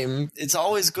time, it's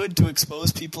always good to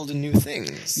expose people to new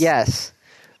things. Yes,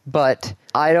 but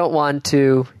I don't want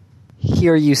to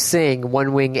hear you sing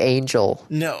One Wing Angel.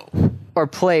 No. Or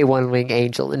play One Wing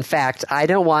Angel. In fact, I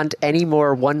don't want any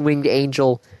more One Winged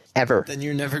Angel ever. Then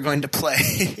you're never going to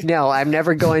play. No, I'm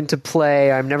never going to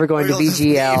play. I'm never going to Or you'll just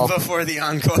VGL. leave before the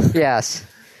encore. Yes.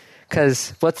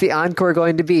 Because what's the encore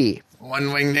going to be?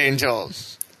 One-winged angel.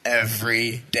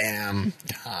 Every damn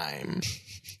time.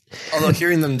 Although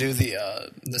hearing them do the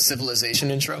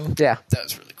Civilization intro, Yeah. that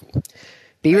was really cool.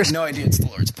 Be I had no idea it's the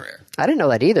Lord's Prayer. I didn't know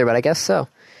that either, but I guess so.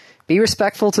 Be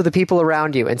respectful to the people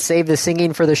around you and save the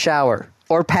singing for the shower.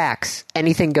 Or PAX.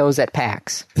 Anything goes at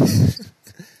PAX.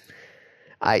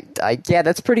 Yeah,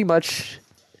 that's pretty much...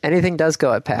 Anything does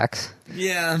go at PAX.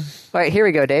 Yeah. All right, here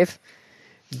we go, Dave.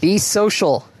 Be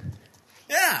social.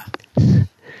 Yeah.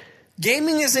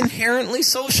 Gaming is inherently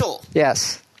social.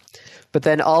 Yes. But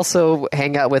then also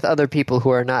hang out with other people who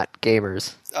are not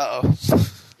gamers. Uh-oh.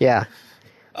 Yeah.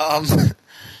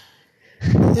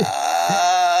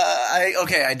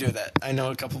 I do that. I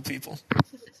know a couple people.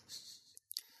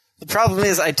 The problem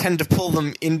is I tend to pull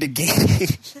them into gaming.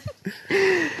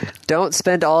 Don't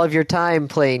spend all of your time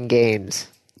playing games.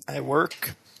 I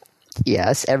work.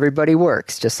 Yes, everybody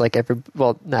works, just like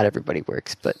well, not everybody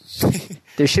works, but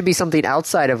there should be something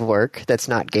outside of work that's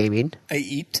not gaming. I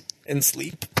eat and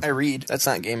sleep. I read. That's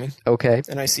not gaming. Okay.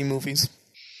 And I see movies.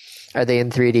 Are they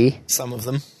in 3D? Some of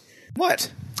them.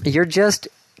 What? You're just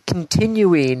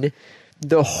continuing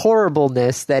the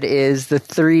horribleness that is the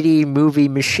 3D movie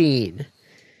machine.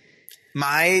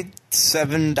 My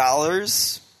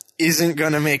 $7 isn't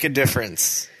going to make a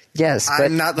difference. Yes, but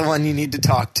I'm not the one you need to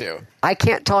talk to. I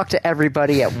can't talk to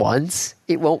everybody at once.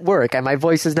 It won't work, and my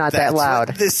voice is not That's that loud.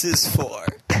 what this is for.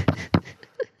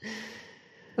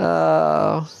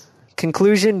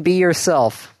 Conclusion, be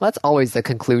yourself. Well, that's always the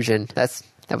conclusion. That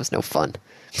was no fun.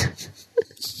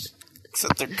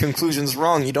 Except the conclusion's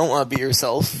wrong. You don't want to be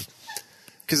yourself.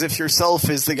 Because if yourself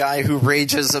is the guy who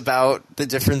rages about the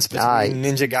difference between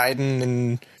Ninja Gaiden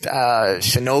and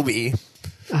Shinobi.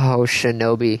 Oh,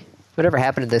 Shinobi. Whatever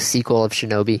happened to the sequel of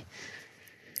Shinobi?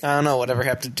 I don't know. Whatever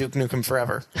happened to Duke Nukem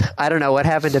Forever? I don't know. What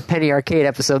happened to Penny Arcade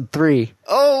Episode 3?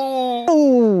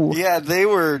 Oh! Yeah, they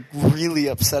were really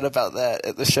upset about that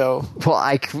at the show. Well,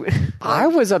 I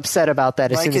was upset about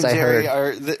that as Mike soon as I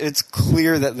heard. It's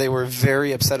clear that they were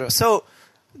very upset. So,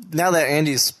 now that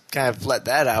Andy's kind of let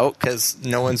that out, because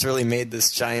no one's really made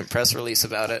this giant press release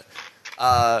about it,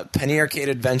 Penny Arcade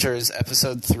Adventures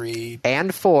Episode 3...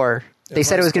 And 4... They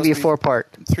said it was going to be a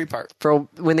 4-part. 3-part. For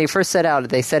when they first set out,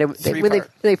 they said when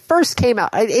they first came out,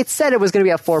 it said it was going to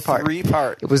be a 4-part.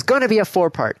 3-part. It was going to be a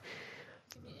 4-part.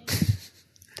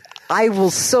 I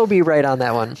will so be right on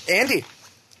that one. Andy,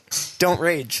 don't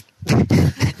rage. I'm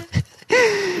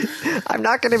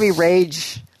not going to be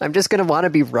rage. I'm just going to want to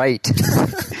be right.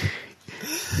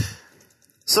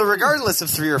 So regardless of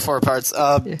 3 or 4 parts,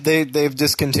 they've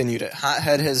discontinued it.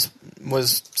 Hothead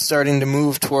was starting to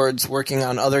move towards working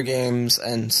on other games,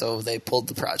 and so they pulled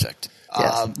the project.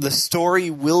 Yes. The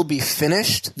story will be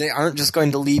finished. They aren't just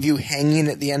going to leave you hanging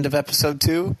at the end of episode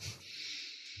 2,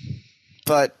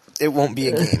 but it won't be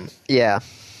a game. Yeah.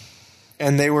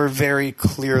 And they were very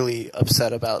clearly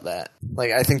upset about that.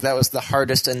 Like, I think that was the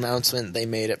hardest announcement they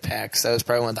made at PAX. That was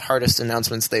probably one of the hardest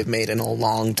announcements they've made in a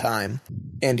long time.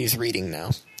 Andy's reading now.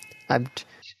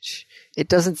 It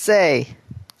doesn't say.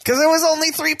 Because it was only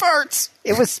 3 parts.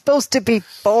 It was supposed to be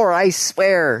 4, I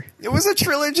swear. It was a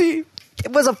trilogy.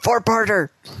 It was a 4-parter,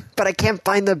 but I can't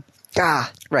find the...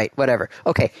 Right, whatever.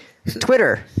 Okay,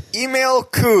 Twitter. Email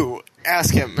Koo.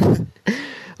 Ask him.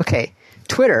 Okay,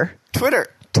 Twitter.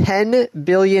 10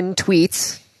 billion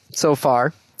tweets so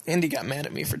far. Andy got mad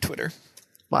at me for Twitter.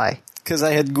 Why? because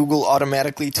I had Google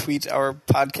automatically tweet our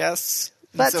podcasts.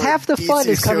 That's So half the it's fun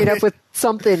easier is coming to- up with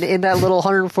something in that little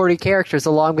 140 characters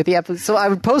along with the episode. So I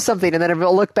would post something and then I would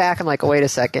look back and I'm like, oh, wait a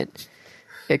second.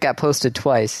 It got posted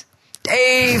twice.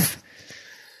 Dave!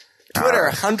 Twitter,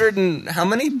 100 and how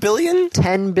many billion?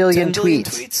 10 billion 10 billion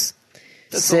tweets. tweets.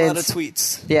 That's a lot of Since-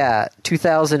 tweets. Yeah,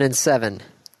 2007,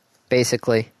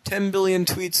 basically. 10 billion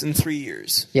tweets in 3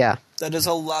 years. Yeah. That is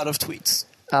a lot of tweets.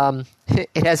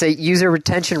 It has a user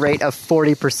retention rate of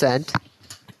 40%.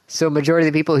 So majority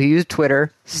of the people who use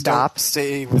Twitter stop Don't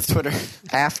stay with Twitter.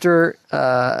 after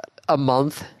a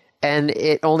month, and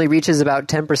it only reaches about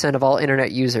 10% of all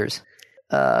internet users.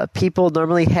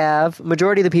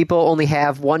 Majority of the people only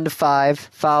have 1 to 5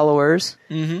 followers,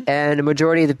 and a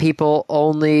majority of the people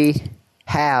only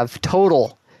have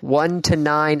total 1 to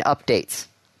 9 updates.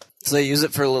 So they use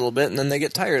it for a little bit and then they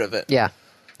get tired of it. Yeah,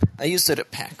 I used it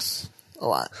at PAX a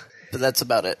lot, but that's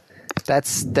about it.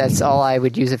 that's all I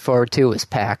would use it for too is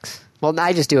PAX. Well,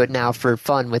 I just do it now for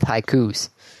fun with haikus.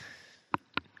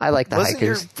 I like the Wasn't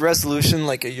your haikus. resolution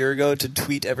like a year ago to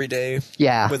tweet every day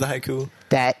Yeah, with a haiku?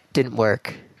 that didn't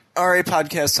work. RA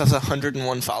Podcast has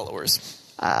 101 followers.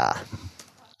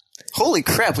 Holy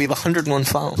crap, we have 101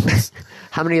 followers.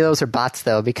 How many of those are bots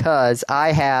though? Because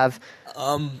I have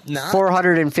Not.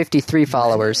 453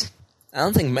 followers. I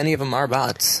don't think many of them are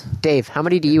bots. Dave, how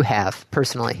many do you have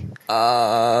personally?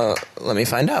 Let me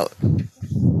find out.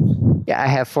 Yeah, I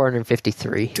have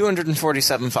 453.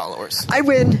 247 followers. I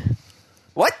win.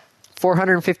 What?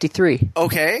 453.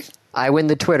 Okay. I win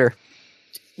the Twitter.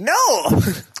 No!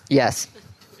 Yes.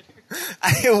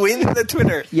 I win the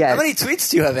Twitter. Yes. How many tweets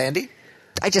do you have, Andy?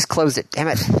 I just closed it. Damn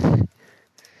it.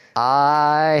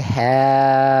 I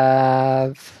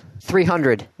have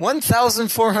 300.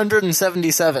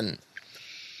 1,477.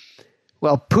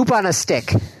 Well, poop on a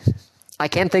stick. I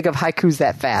can't think of haikus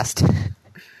that fast.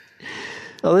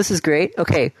 Oh, this is great.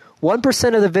 Okay,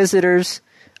 1% of the visitors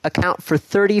account for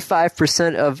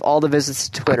 35% of all the visits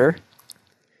to Twitter.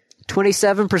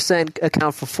 27%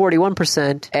 account for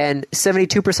 41%, and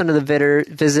 72% of the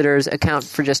visitors account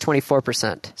for just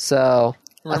 24%. So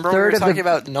Remember a when we third were of talking the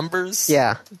about numbers?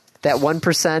 yeah, that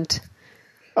 1%.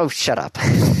 Oh, shut up.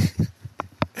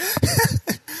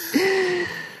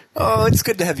 Oh, it's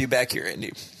good to have you back here,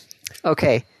 Andy.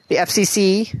 Okay, the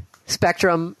FCC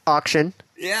Spectrum auction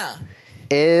Yeah.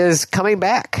 is coming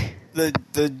back. The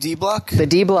D block? The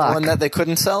D block. The one that they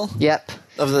couldn't sell? Yep.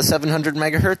 Of the 700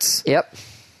 megahertz? Yep.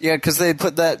 Yeah, because they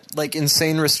put that like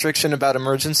insane restriction about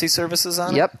emergency services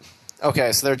on it? Yep.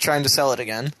 Okay, so they're trying to sell it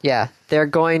again. Yeah, they're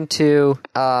going to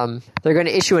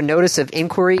issue a notice of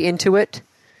inquiry into it.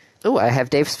 Oh, I have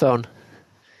Dave's phone.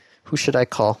 Who should I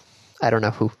call? I don't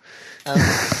know who.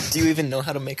 Do you even know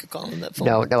how to make a call on that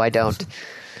phone? No, I don't.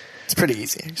 It's pretty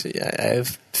easy, actually. I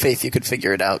have faith you could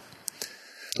figure it out.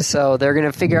 So they're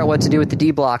going to figure out what to do with the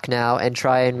D block now and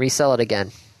try and resell it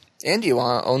again. And you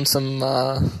want to own some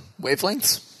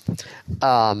wavelengths?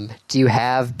 Do you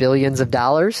have billions of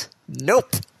dollars?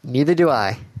 Nope. Neither do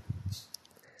I.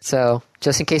 So,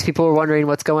 just in case people were wondering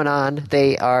what's going on,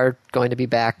 they are going to be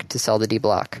back to sell the D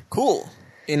block. Cool.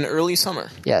 In early summer.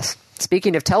 Yes.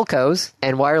 Speaking of telcos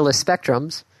and wireless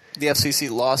spectrums, The FCC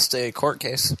lost a court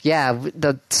case. yeah,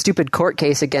 the stupid court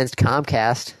case against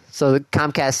Comcast. So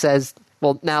Comcast says,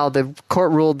 well, now the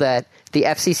court ruled that the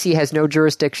FCC has no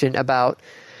jurisdiction about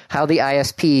how the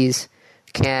ISPs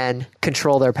can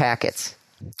control their packets.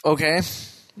 Okay.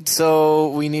 So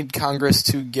we need Congress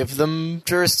to give them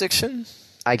jurisdiction?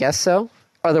 I guess so.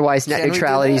 Otherwise, net Can we do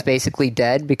neutrality is that? basically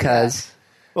dead because...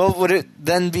 Well, would it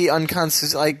then be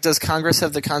unconstitutional? Like, does Congress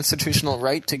have the constitutional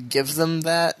right to give them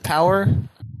that power?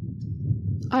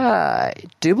 I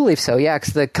do believe so, yeah,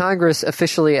 because the Congress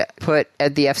officially put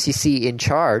the FCC in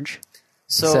charge.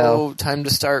 So time to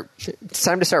start It's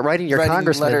time to start writing your writing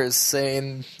congressman. letters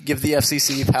saying, give the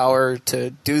FCC power to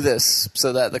do this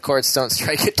so that the courts don't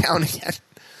strike it down again.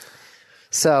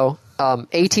 So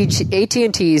AT&T's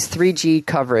 3G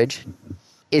coverage,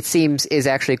 it seems, is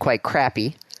actually quite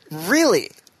crappy. Really?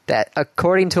 That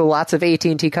according to lots of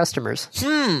AT&T customers.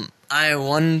 I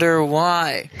wonder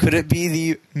why. Could it be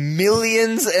the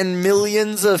millions and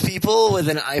millions of people with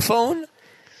an iPhone?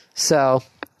 So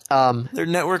Their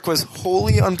network was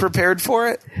wholly unprepared for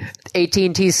it?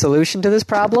 AT&T's solution to this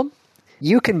problem,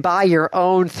 you can buy your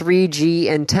own 3G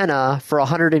antenna for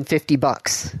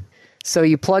 $150. So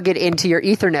you plug it into your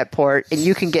Ethernet port and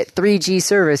you can get 3G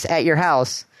service at your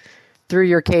house through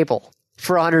your cable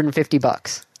for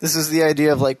 $150. This is the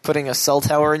idea of like putting a cell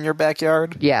tower in your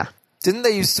backyard? Yeah. Didn't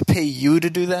they used to pay you to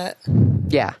do that?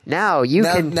 Yeah. Now you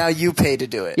can Now you pay to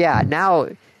do it. Yeah, now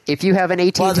if you have an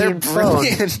AT&T Wow, they're phone,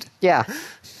 brilliant. yeah.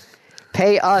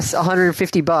 Pay us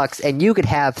 $150 and you could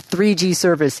have 3G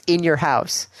service in your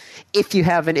house if you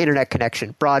have an internet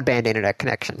connection, broadband internet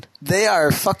connection. They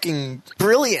are fucking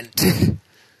brilliant.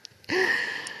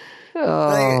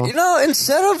 Oh.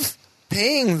 Instead of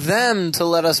paying them to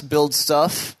let us build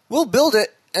stuff, we'll build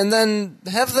it and then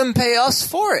have them pay us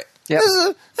for it. Yep.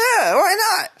 Why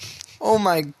not? Oh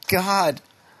my God.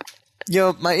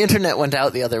 My internet went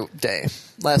out the other day.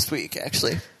 Last week,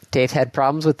 actually. Dave had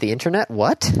problems with the internet?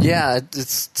 What? Yeah,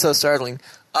 it's so startling.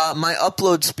 My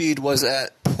upload speed was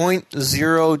at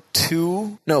 0.06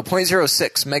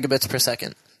 megabits per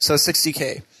second. So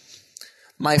 60K.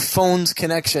 My phone's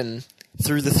connection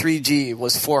through the 3G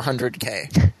was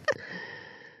 400K.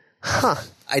 Huh.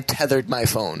 I tethered my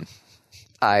phone.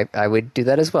 I would do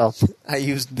that as well. I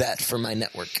used that for my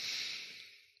network.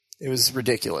 It was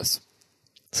ridiculous.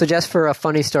 So just for a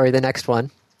funny story, the next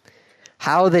one.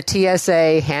 How the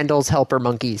TSA handles helper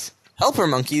monkeys. Helper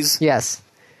monkeys? Yes.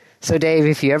 So Dave,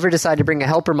 if you ever decide to bring a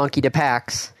helper monkey to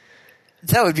PAX...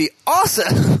 That would be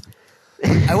awesome!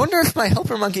 I wonder if my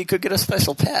helper monkey could get a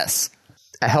special pass.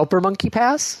 A helper monkey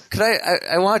pass? Could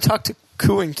I want to talk to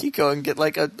Ku and Kiko and get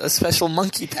like a special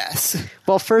monkey pass.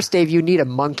 Well, first, Dave, you need a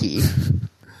monkey.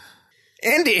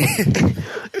 Andy!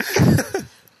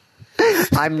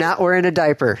 I'm not wearing a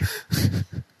diaper.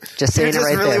 Just saying You're it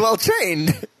right just really there. well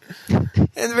trained.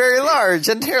 And very large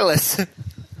and hairless.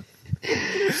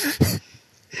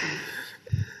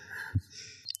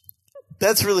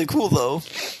 That's really cool, though.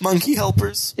 Monkey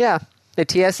helpers. Yeah. The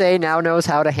TSA now knows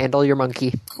how to handle your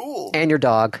monkey. Cool. And your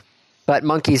dog. But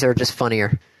monkeys are just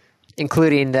funnier.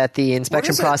 Including that the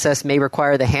inspection process may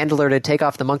require the handler to take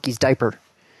off the monkey's diaper.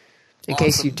 In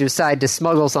case you decide to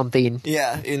smuggle something.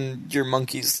 Yeah, in your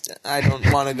monkeys. I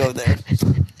don't want to go there.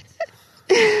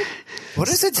 What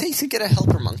does it take to get a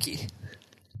helper monkey?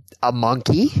 A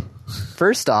monkey?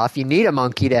 First off, you need a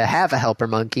monkey to have a helper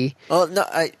monkey. Well, no,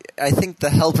 I think the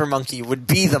helper monkey would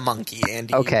be the monkey,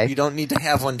 Andy. Okay. You don't need to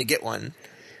have one to get one.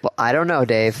 Well, I don't know,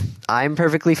 Dave. I'm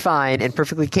perfectly fine and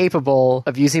perfectly capable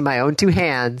of using my own two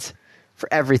hands for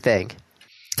everything.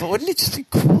 But wouldn't it just be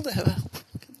cool to have a helper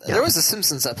monkey? Yeah. There was a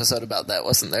Simpsons episode about that,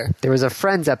 wasn't there? There was a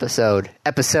Friends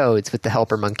episodes with the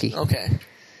helper monkey. Okay.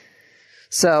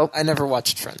 So I never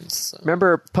watched Friends. So.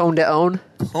 Remember Pwn to Own?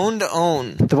 Pwn to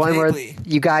Own. The one Vaguely. where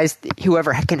you guys,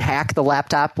 whoever can hack the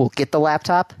laptop will get the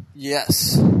laptop?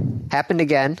 Yes. Happened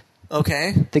again.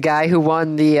 Okay. The guy who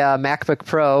won the MacBook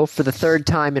Pro for the third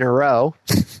time in a row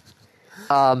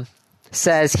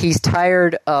says he's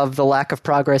tired of the lack of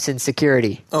progress in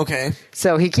security. Okay.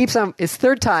 So he keeps on his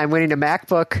third time winning a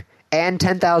MacBook and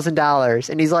 $10,000,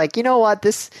 and he's like, you know what,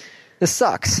 this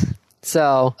sucks.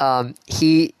 So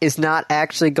he is not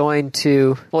actually going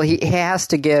to. Well, he has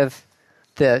to give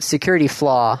the security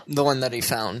flaw. The one that he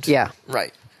found. Yeah.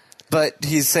 Right. But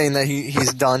he's saying that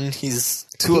he's done. He's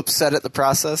too upset at the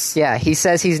process. Yeah, he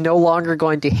says he's no longer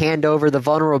going to hand over the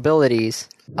vulnerabilities.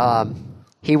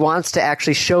 He wants to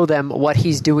actually show them what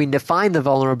he's doing to find the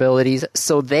vulnerabilities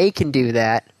so they can do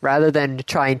that rather than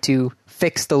trying to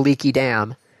fix the leaky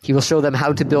dam. He will show them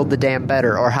how to build the dam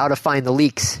better or how to find the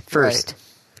leaks first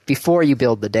before you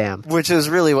build the dam. Which is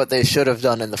really what they should have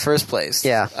done in the first place.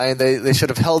 Yeah. They should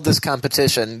have held this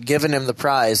competition, given him the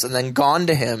prize, and then gone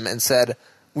to him and said,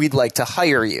 we'd like to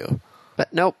hire you.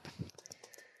 But nope.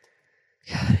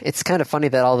 It's kind of funny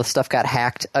that all the stuff got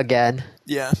hacked again.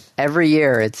 Yeah. Every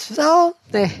year it's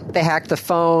they hacked the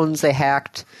phones, they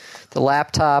hacked the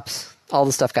laptops, all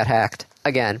the stuff got hacked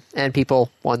again, and people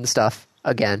won the stuff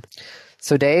again.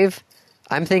 So Dave,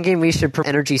 I'm thinking we should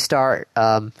Energy Star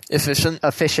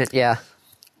efficient, yeah.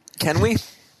 Can we?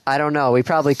 I don't know, we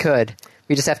probably could.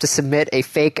 We just have to submit a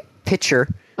fake picture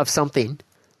of something,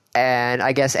 and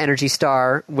I guess Energy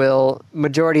Star will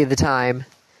majority of the time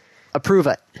approve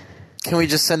it. Can we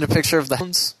just send a picture of the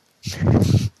phones?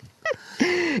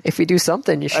 If we do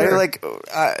something, you sure.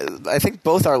 I think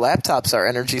both our laptops are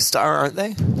Energy Star, aren't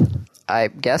they? I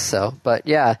guess so, but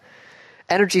yeah.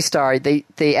 Energy Star,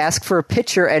 they ask for a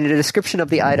picture and a description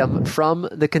of the item from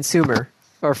the consumer,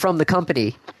 or from the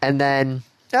company, and then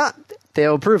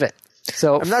they'll approve it.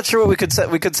 So I'm not sure what we could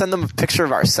send. We could send them a picture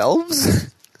of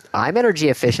ourselves? I'm energy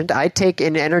efficient. I take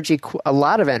in a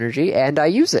lot of energy, and I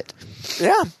use it.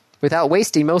 Yeah. Without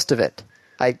wasting most of it.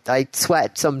 I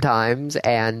sweat sometimes,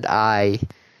 and I...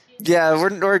 Yeah,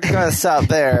 we're going to stop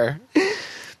there.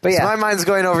 But yeah. So my mind's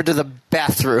going over to the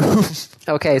bathroom.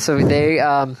 Okay, so they...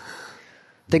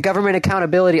 the Government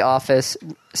Accountability Office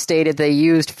stated they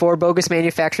used 4 bogus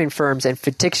manufacturing firms and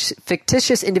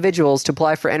fictitious individuals to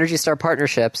apply for Energy Star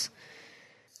partnerships.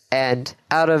 And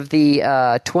out of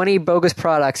the 20 bogus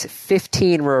products,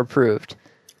 15 were approved.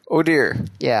 Oh, dear.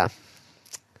 Yeah.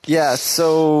 Yeah,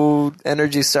 so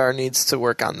Energy Star needs to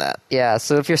work on that. Yeah,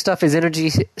 so if your stuff is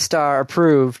Energy Star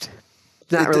approved,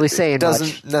 not really saying it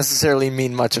doesn't much. necessarily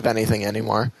mean much of anything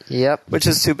anymore. Yep. Which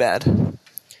is too bad.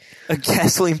 A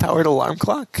gasoline-powered alarm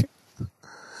clock?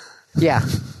 Yeah.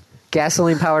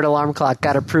 Gasoline-powered alarm clock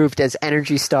got approved as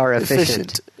Energy Star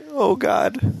efficient. Oh,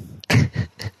 God.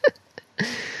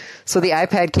 So the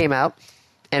iPad came out,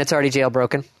 and it's already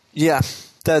jailbroken. Yeah,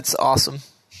 that's awesome.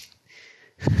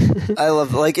 I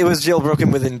love it was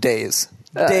jailbroken within days.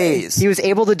 Days. He was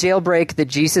able to jailbreak the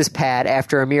Jesus Pad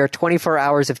after a mere 24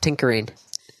 hours of tinkering.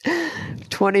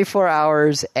 24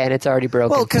 hours, and it's already broken.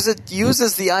 Well, because it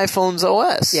uses the iPhone's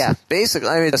OS. Yeah. Basically,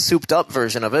 I mean, a souped-up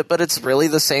version of it, but it's really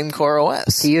the same core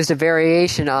OS. He used a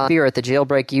variation on Spirit, the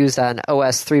jailbreak used on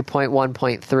OS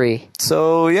 3.1.3.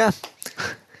 So, yeah.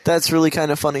 That's really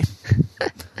kind of funny.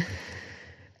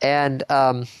 And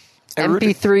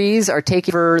MP3s are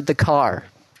taking over the car,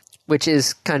 which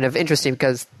is kind of interesting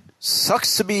because...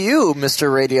 Sucks to be you,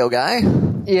 Mr. Radio Guy.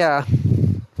 Yeah.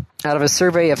 Out of a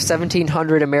survey of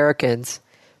 1,700 Americans,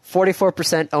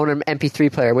 44% own an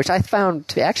MP3 player, which I found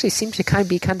to actually seem to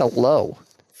be kind of low.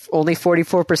 Only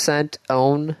 44%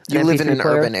 own an You MP3 live in an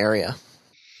player. urban area.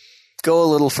 Go a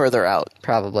little further out.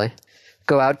 Probably.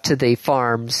 Go out to the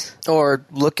farms. Or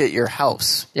look at your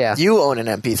house. Yeah. You own an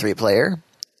MP3 player.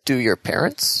 Do your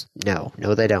parents? No,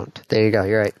 they don't. There you go.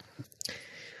 You're right.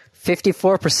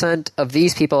 54% of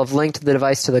these people have linked the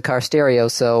device to the car stereo,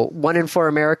 so 1 in 4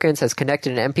 Americans has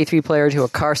connected an MP3 player to a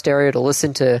car stereo to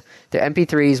listen to their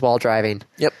MP3s while driving.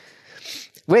 Yep.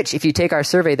 Which, if you take our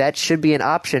survey, that should be an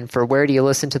option for where do you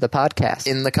listen to the podcast.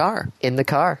 In the car. In the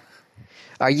car.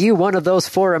 Are you one of those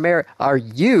 4 Americans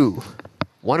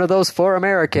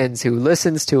who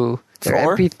listens to their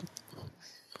 4?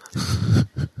 MP3?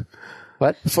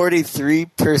 What?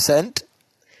 43%?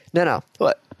 No.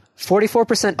 What?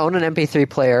 44% own an MP3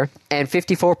 player, and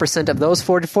 54% of those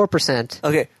 44%...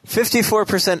 Okay,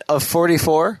 54% of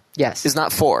 44 Yes. is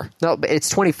not 4. No, but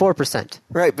it's 24%.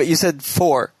 Right, but you said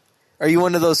 4. Are you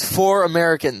one of those 4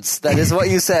 Americans? That is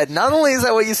what you said. Not only is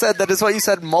that what you said, that is what you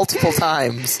said multiple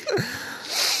times.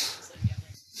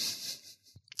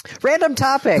 Random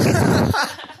topic.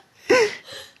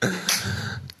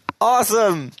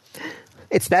 Awesome.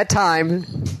 It's that time.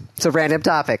 It's a random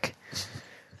topic.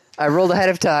 I rolled ahead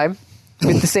of time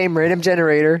with the same random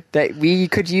generator that we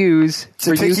could use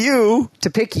To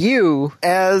pick you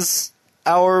as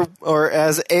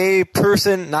as a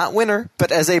person, not winner,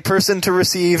 but as a person to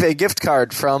receive a gift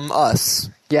card from us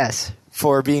Yes.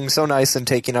 for being so nice and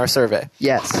taking our survey,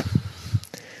 Yes.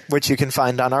 which you can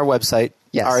find on our website,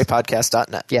 Yes.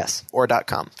 aripodcast.net. Yes. Or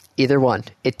 .com. Either one.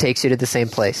 It takes you to the same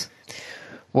place.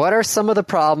 What are some of the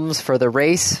problems for the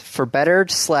race for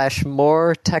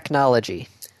better/more technology?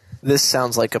 This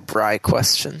sounds like a Bry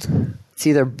question. It's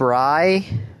either Bry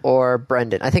or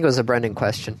Brendan. I think it was a Brendan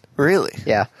question. Really?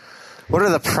 Yeah. What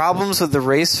are the problems with the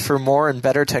race for more and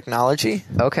better technology?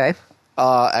 Okay.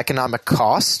 Economic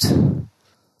cost.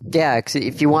 Yeah, 'cause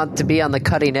if you want to be on the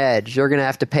cutting edge, you're going to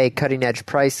have to pay cutting edge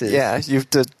prices. Yeah, you have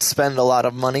to spend a lot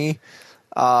of money.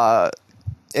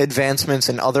 Advancements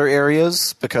in other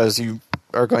areas because you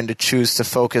are going to choose to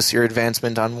focus your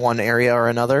advancement on one area or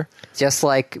another. Just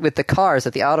like with the cars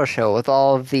at the auto show, with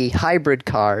all of the hybrid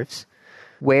cars,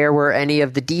 where were any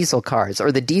of the diesel cars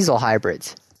or the diesel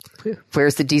hybrids?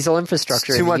 Where's the diesel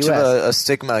infrastructure It's too in the much US? of a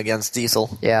stigma against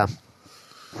diesel. Yeah.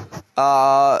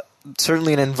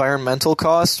 Certainly an environmental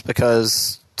cost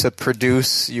because to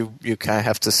produce, you kind of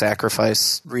have to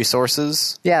sacrifice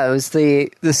resources. Yeah, it was the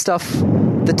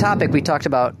topic we talked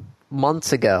about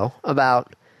months ago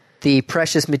about the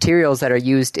precious materials that are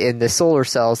used in the solar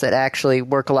cells that actually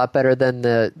work a lot better than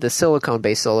the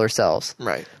silicone-based solar cells.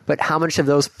 Right. But how much of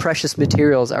those precious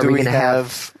materials are we going to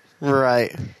have?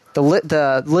 Right.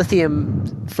 The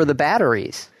lithium for the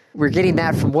batteries. We're getting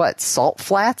that from what? Salt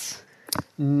flats?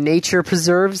 Nature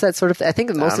preserves, that sort of thing? I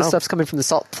think most of the stuff's coming from the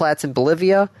salt flats in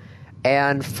Bolivia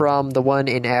and from the one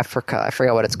in Africa. I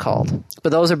forgot what it's called. But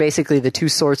those are basically the two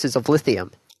sources of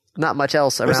lithium. Not much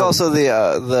else around. There's also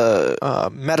the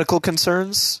medical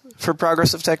concerns for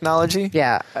progress of technology.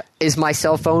 Yeah. Is my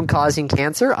cell phone causing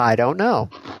cancer? I don't know.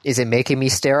 Is it making me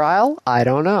sterile? I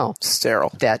don't know.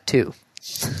 Sterile. That too.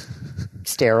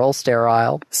 Sterile.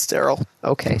 Sterile.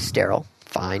 Okay, sterile.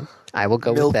 Fine. I will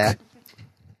go Milk. with that.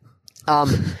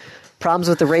 Problems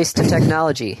with the race to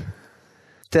technology.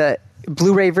 The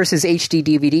Blu-ray versus HD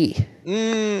DVD.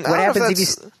 What happens if you...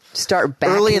 start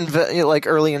backing...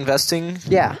 early investing.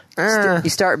 Yeah. You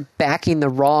start backing the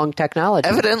wrong technology.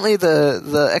 Evidently,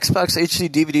 the Xbox HD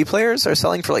DVD players are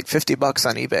selling for like $50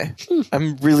 on eBay.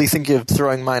 I'm really thinking of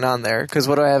throwing mine on there, because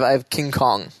what do I have? I have King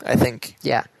Kong, I think.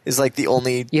 Yeah. Is like the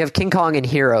only... You have King Kong and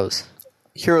Heroes.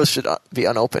 Heroes should be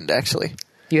unopened, actually.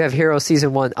 You have Heroes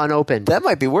Season 1 unopened. That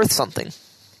might be worth something.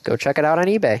 Go check it out on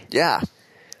eBay. Yeah.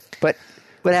 But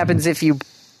what happens if you're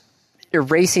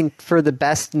racing for the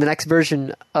next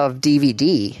version of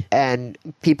DVD, and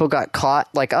people got caught,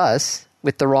 like us,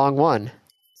 with the wrong one?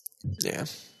 Yeah.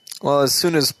 Well, as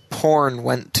soon as porn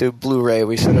went to Blu-ray,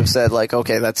 we should have said, like,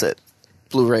 okay, that's it.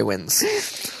 Blu-ray wins.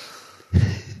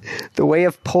 The way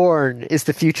of porn is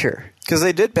the future. Because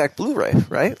they did back Blu-ray,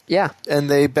 right? Yeah. And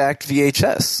they backed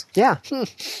VHS. Yeah.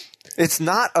 It's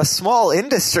not a small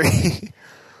industry.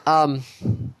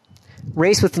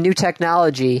 Race with new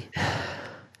technology.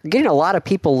 We're getting a lot of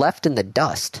people left in the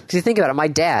dust. Because you think about it, my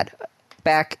dad,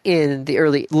 back in the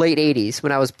late 80s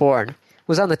when I was born,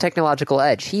 was on the technological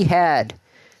edge. He had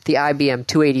the IBM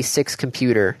 286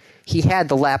 computer. He had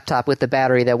the laptop with the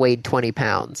battery that weighed 20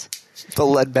 pounds. The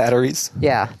lead batteries.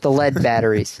 Yeah, the lead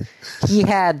batteries. He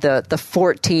had the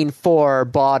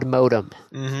 14.4 baud modem.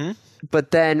 Mm-hmm. But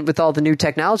then with all the new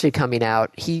technology coming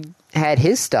out, he had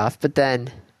his stuff, but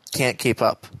then... Can't keep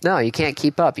up. No, you can't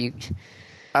keep up.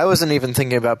 I wasn't even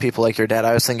thinking about people like your dad.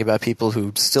 I was thinking about people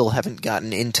who still haven't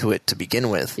gotten into it to begin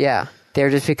with. Yeah,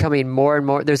 they're just becoming more and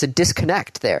more... There's a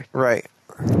disconnect there. Right.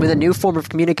 When a new form of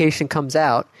communication comes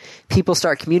out, people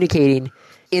start communicating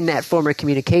in that form of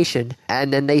communication,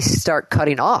 and then they start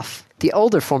cutting off the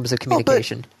older forms of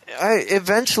communication.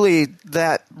 Eventually,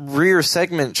 that rear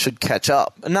segment should catch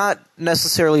up. Not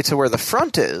necessarily to where the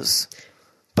front is,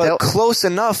 but close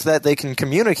enough that they can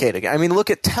communicate again. I mean, look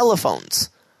at telephones.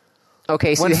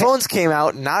 Okay, so when phones came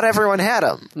out, not everyone had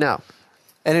them. No.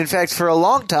 And in fact, for a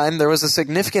long time, there was a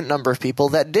significant number of people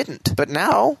that didn't. But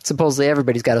now... Supposedly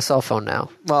everybody's got a cell phone now.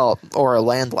 Well, or a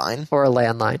landline. Or a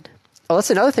landline. Well, that's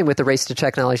another thing with the race to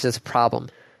technology that's a problem.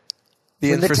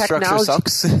 The infrastructure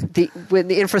sucks. When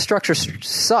the infrastructure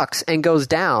sucks and goes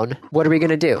down, what are we going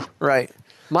to do? Right.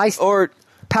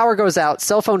 Power goes out,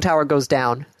 cell phone tower goes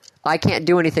down. I can't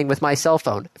do anything with my cell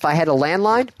phone. If I had a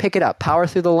landline, pick it up. Power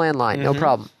through the landline, no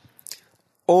problem.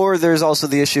 Or there's also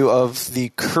the issue of the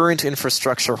current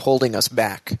infrastructure holding us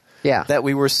back. Yeah. That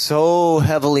we were so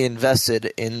heavily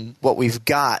invested in what we've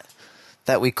got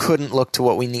that we couldn't look to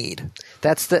what we need.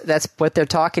 That's what they're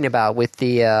talking about with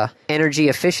the energy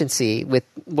efficiency, with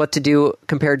what to do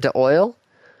compared to oil.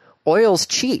 Oil's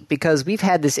cheap because we've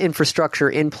had this infrastructure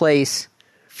in place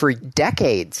for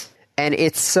decades, and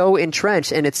it's so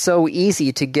entrenched and it's so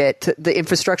easy to get the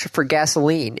infrastructure for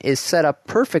gasoline is set up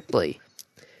perfectly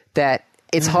that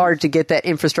it's hard to get that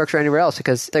infrastructure anywhere else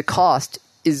because the cost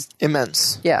is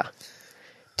immense. Yeah.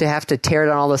 To have to tear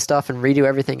down all this stuff and redo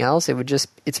everything else,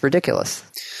 it's ridiculous.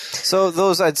 So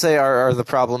those, I'd say, are the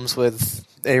problems with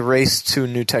a race to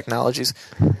new technologies.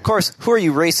 Of course, who are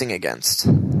you racing against?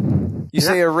 You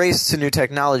say a race to new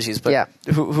technologies, but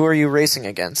who are you racing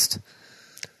against?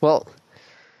 Well,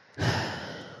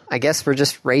 I guess we're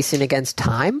just racing against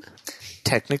time?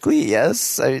 Technically,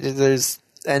 yes. There's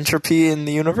entropy in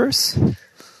the universe.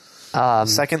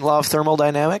 Second law of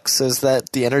thermodynamics is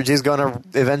that the energy is going to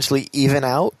eventually even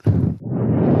out.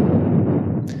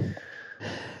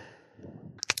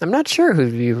 I'm not sure who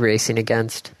you're racing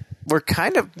against. We're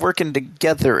kind of working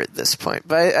together at this point,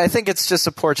 but I think it's just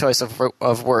a poor choice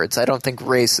of words. I don't think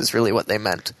race is really what they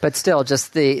meant. But still,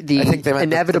 just the I think they meant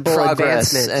inevitable the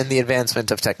progress advancement. And the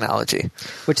advancement of technology.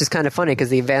 Which is kind of funny because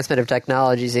the advancement of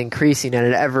technology is increasing at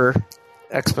an ever...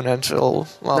 Exponential.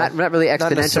 Well, not really exponential,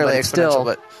 not necessarily but exponential,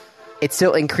 but it's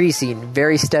still increasing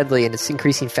very steadily, and it's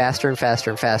increasing faster and faster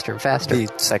and faster and faster.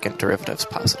 The second derivative is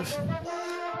positive.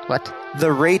 What?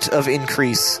 The rate of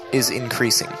increase is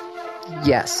increasing.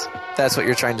 Yes. That's what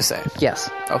you're trying to say? Yes.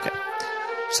 Okay.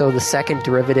 So the second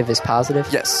derivative is positive?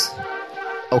 Yes.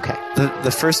 Okay.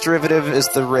 The first derivative is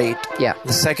the rate. Yeah.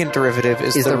 The second derivative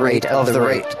is the rate of the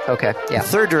rate. Okay, yeah. The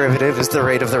third derivative is the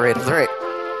rate of the rate of the rate.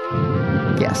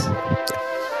 Yes.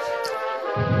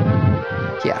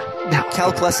 Yeah. Now,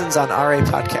 Calc lessons on RA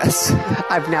Podcast.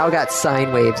 I've now got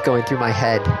sine waves going through my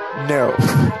head. No.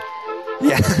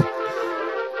 Yeah.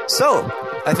 So,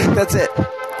 I think that's it.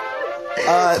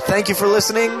 Thank you for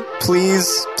listening.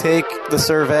 Please take the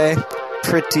survey.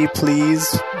 Pretty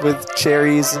please, with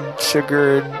cherries and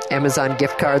sugar and Amazon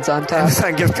gift cards on top.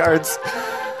 Amazon gift cards.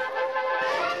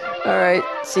 All right.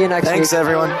 See you next week. Thanks,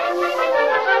 everyone.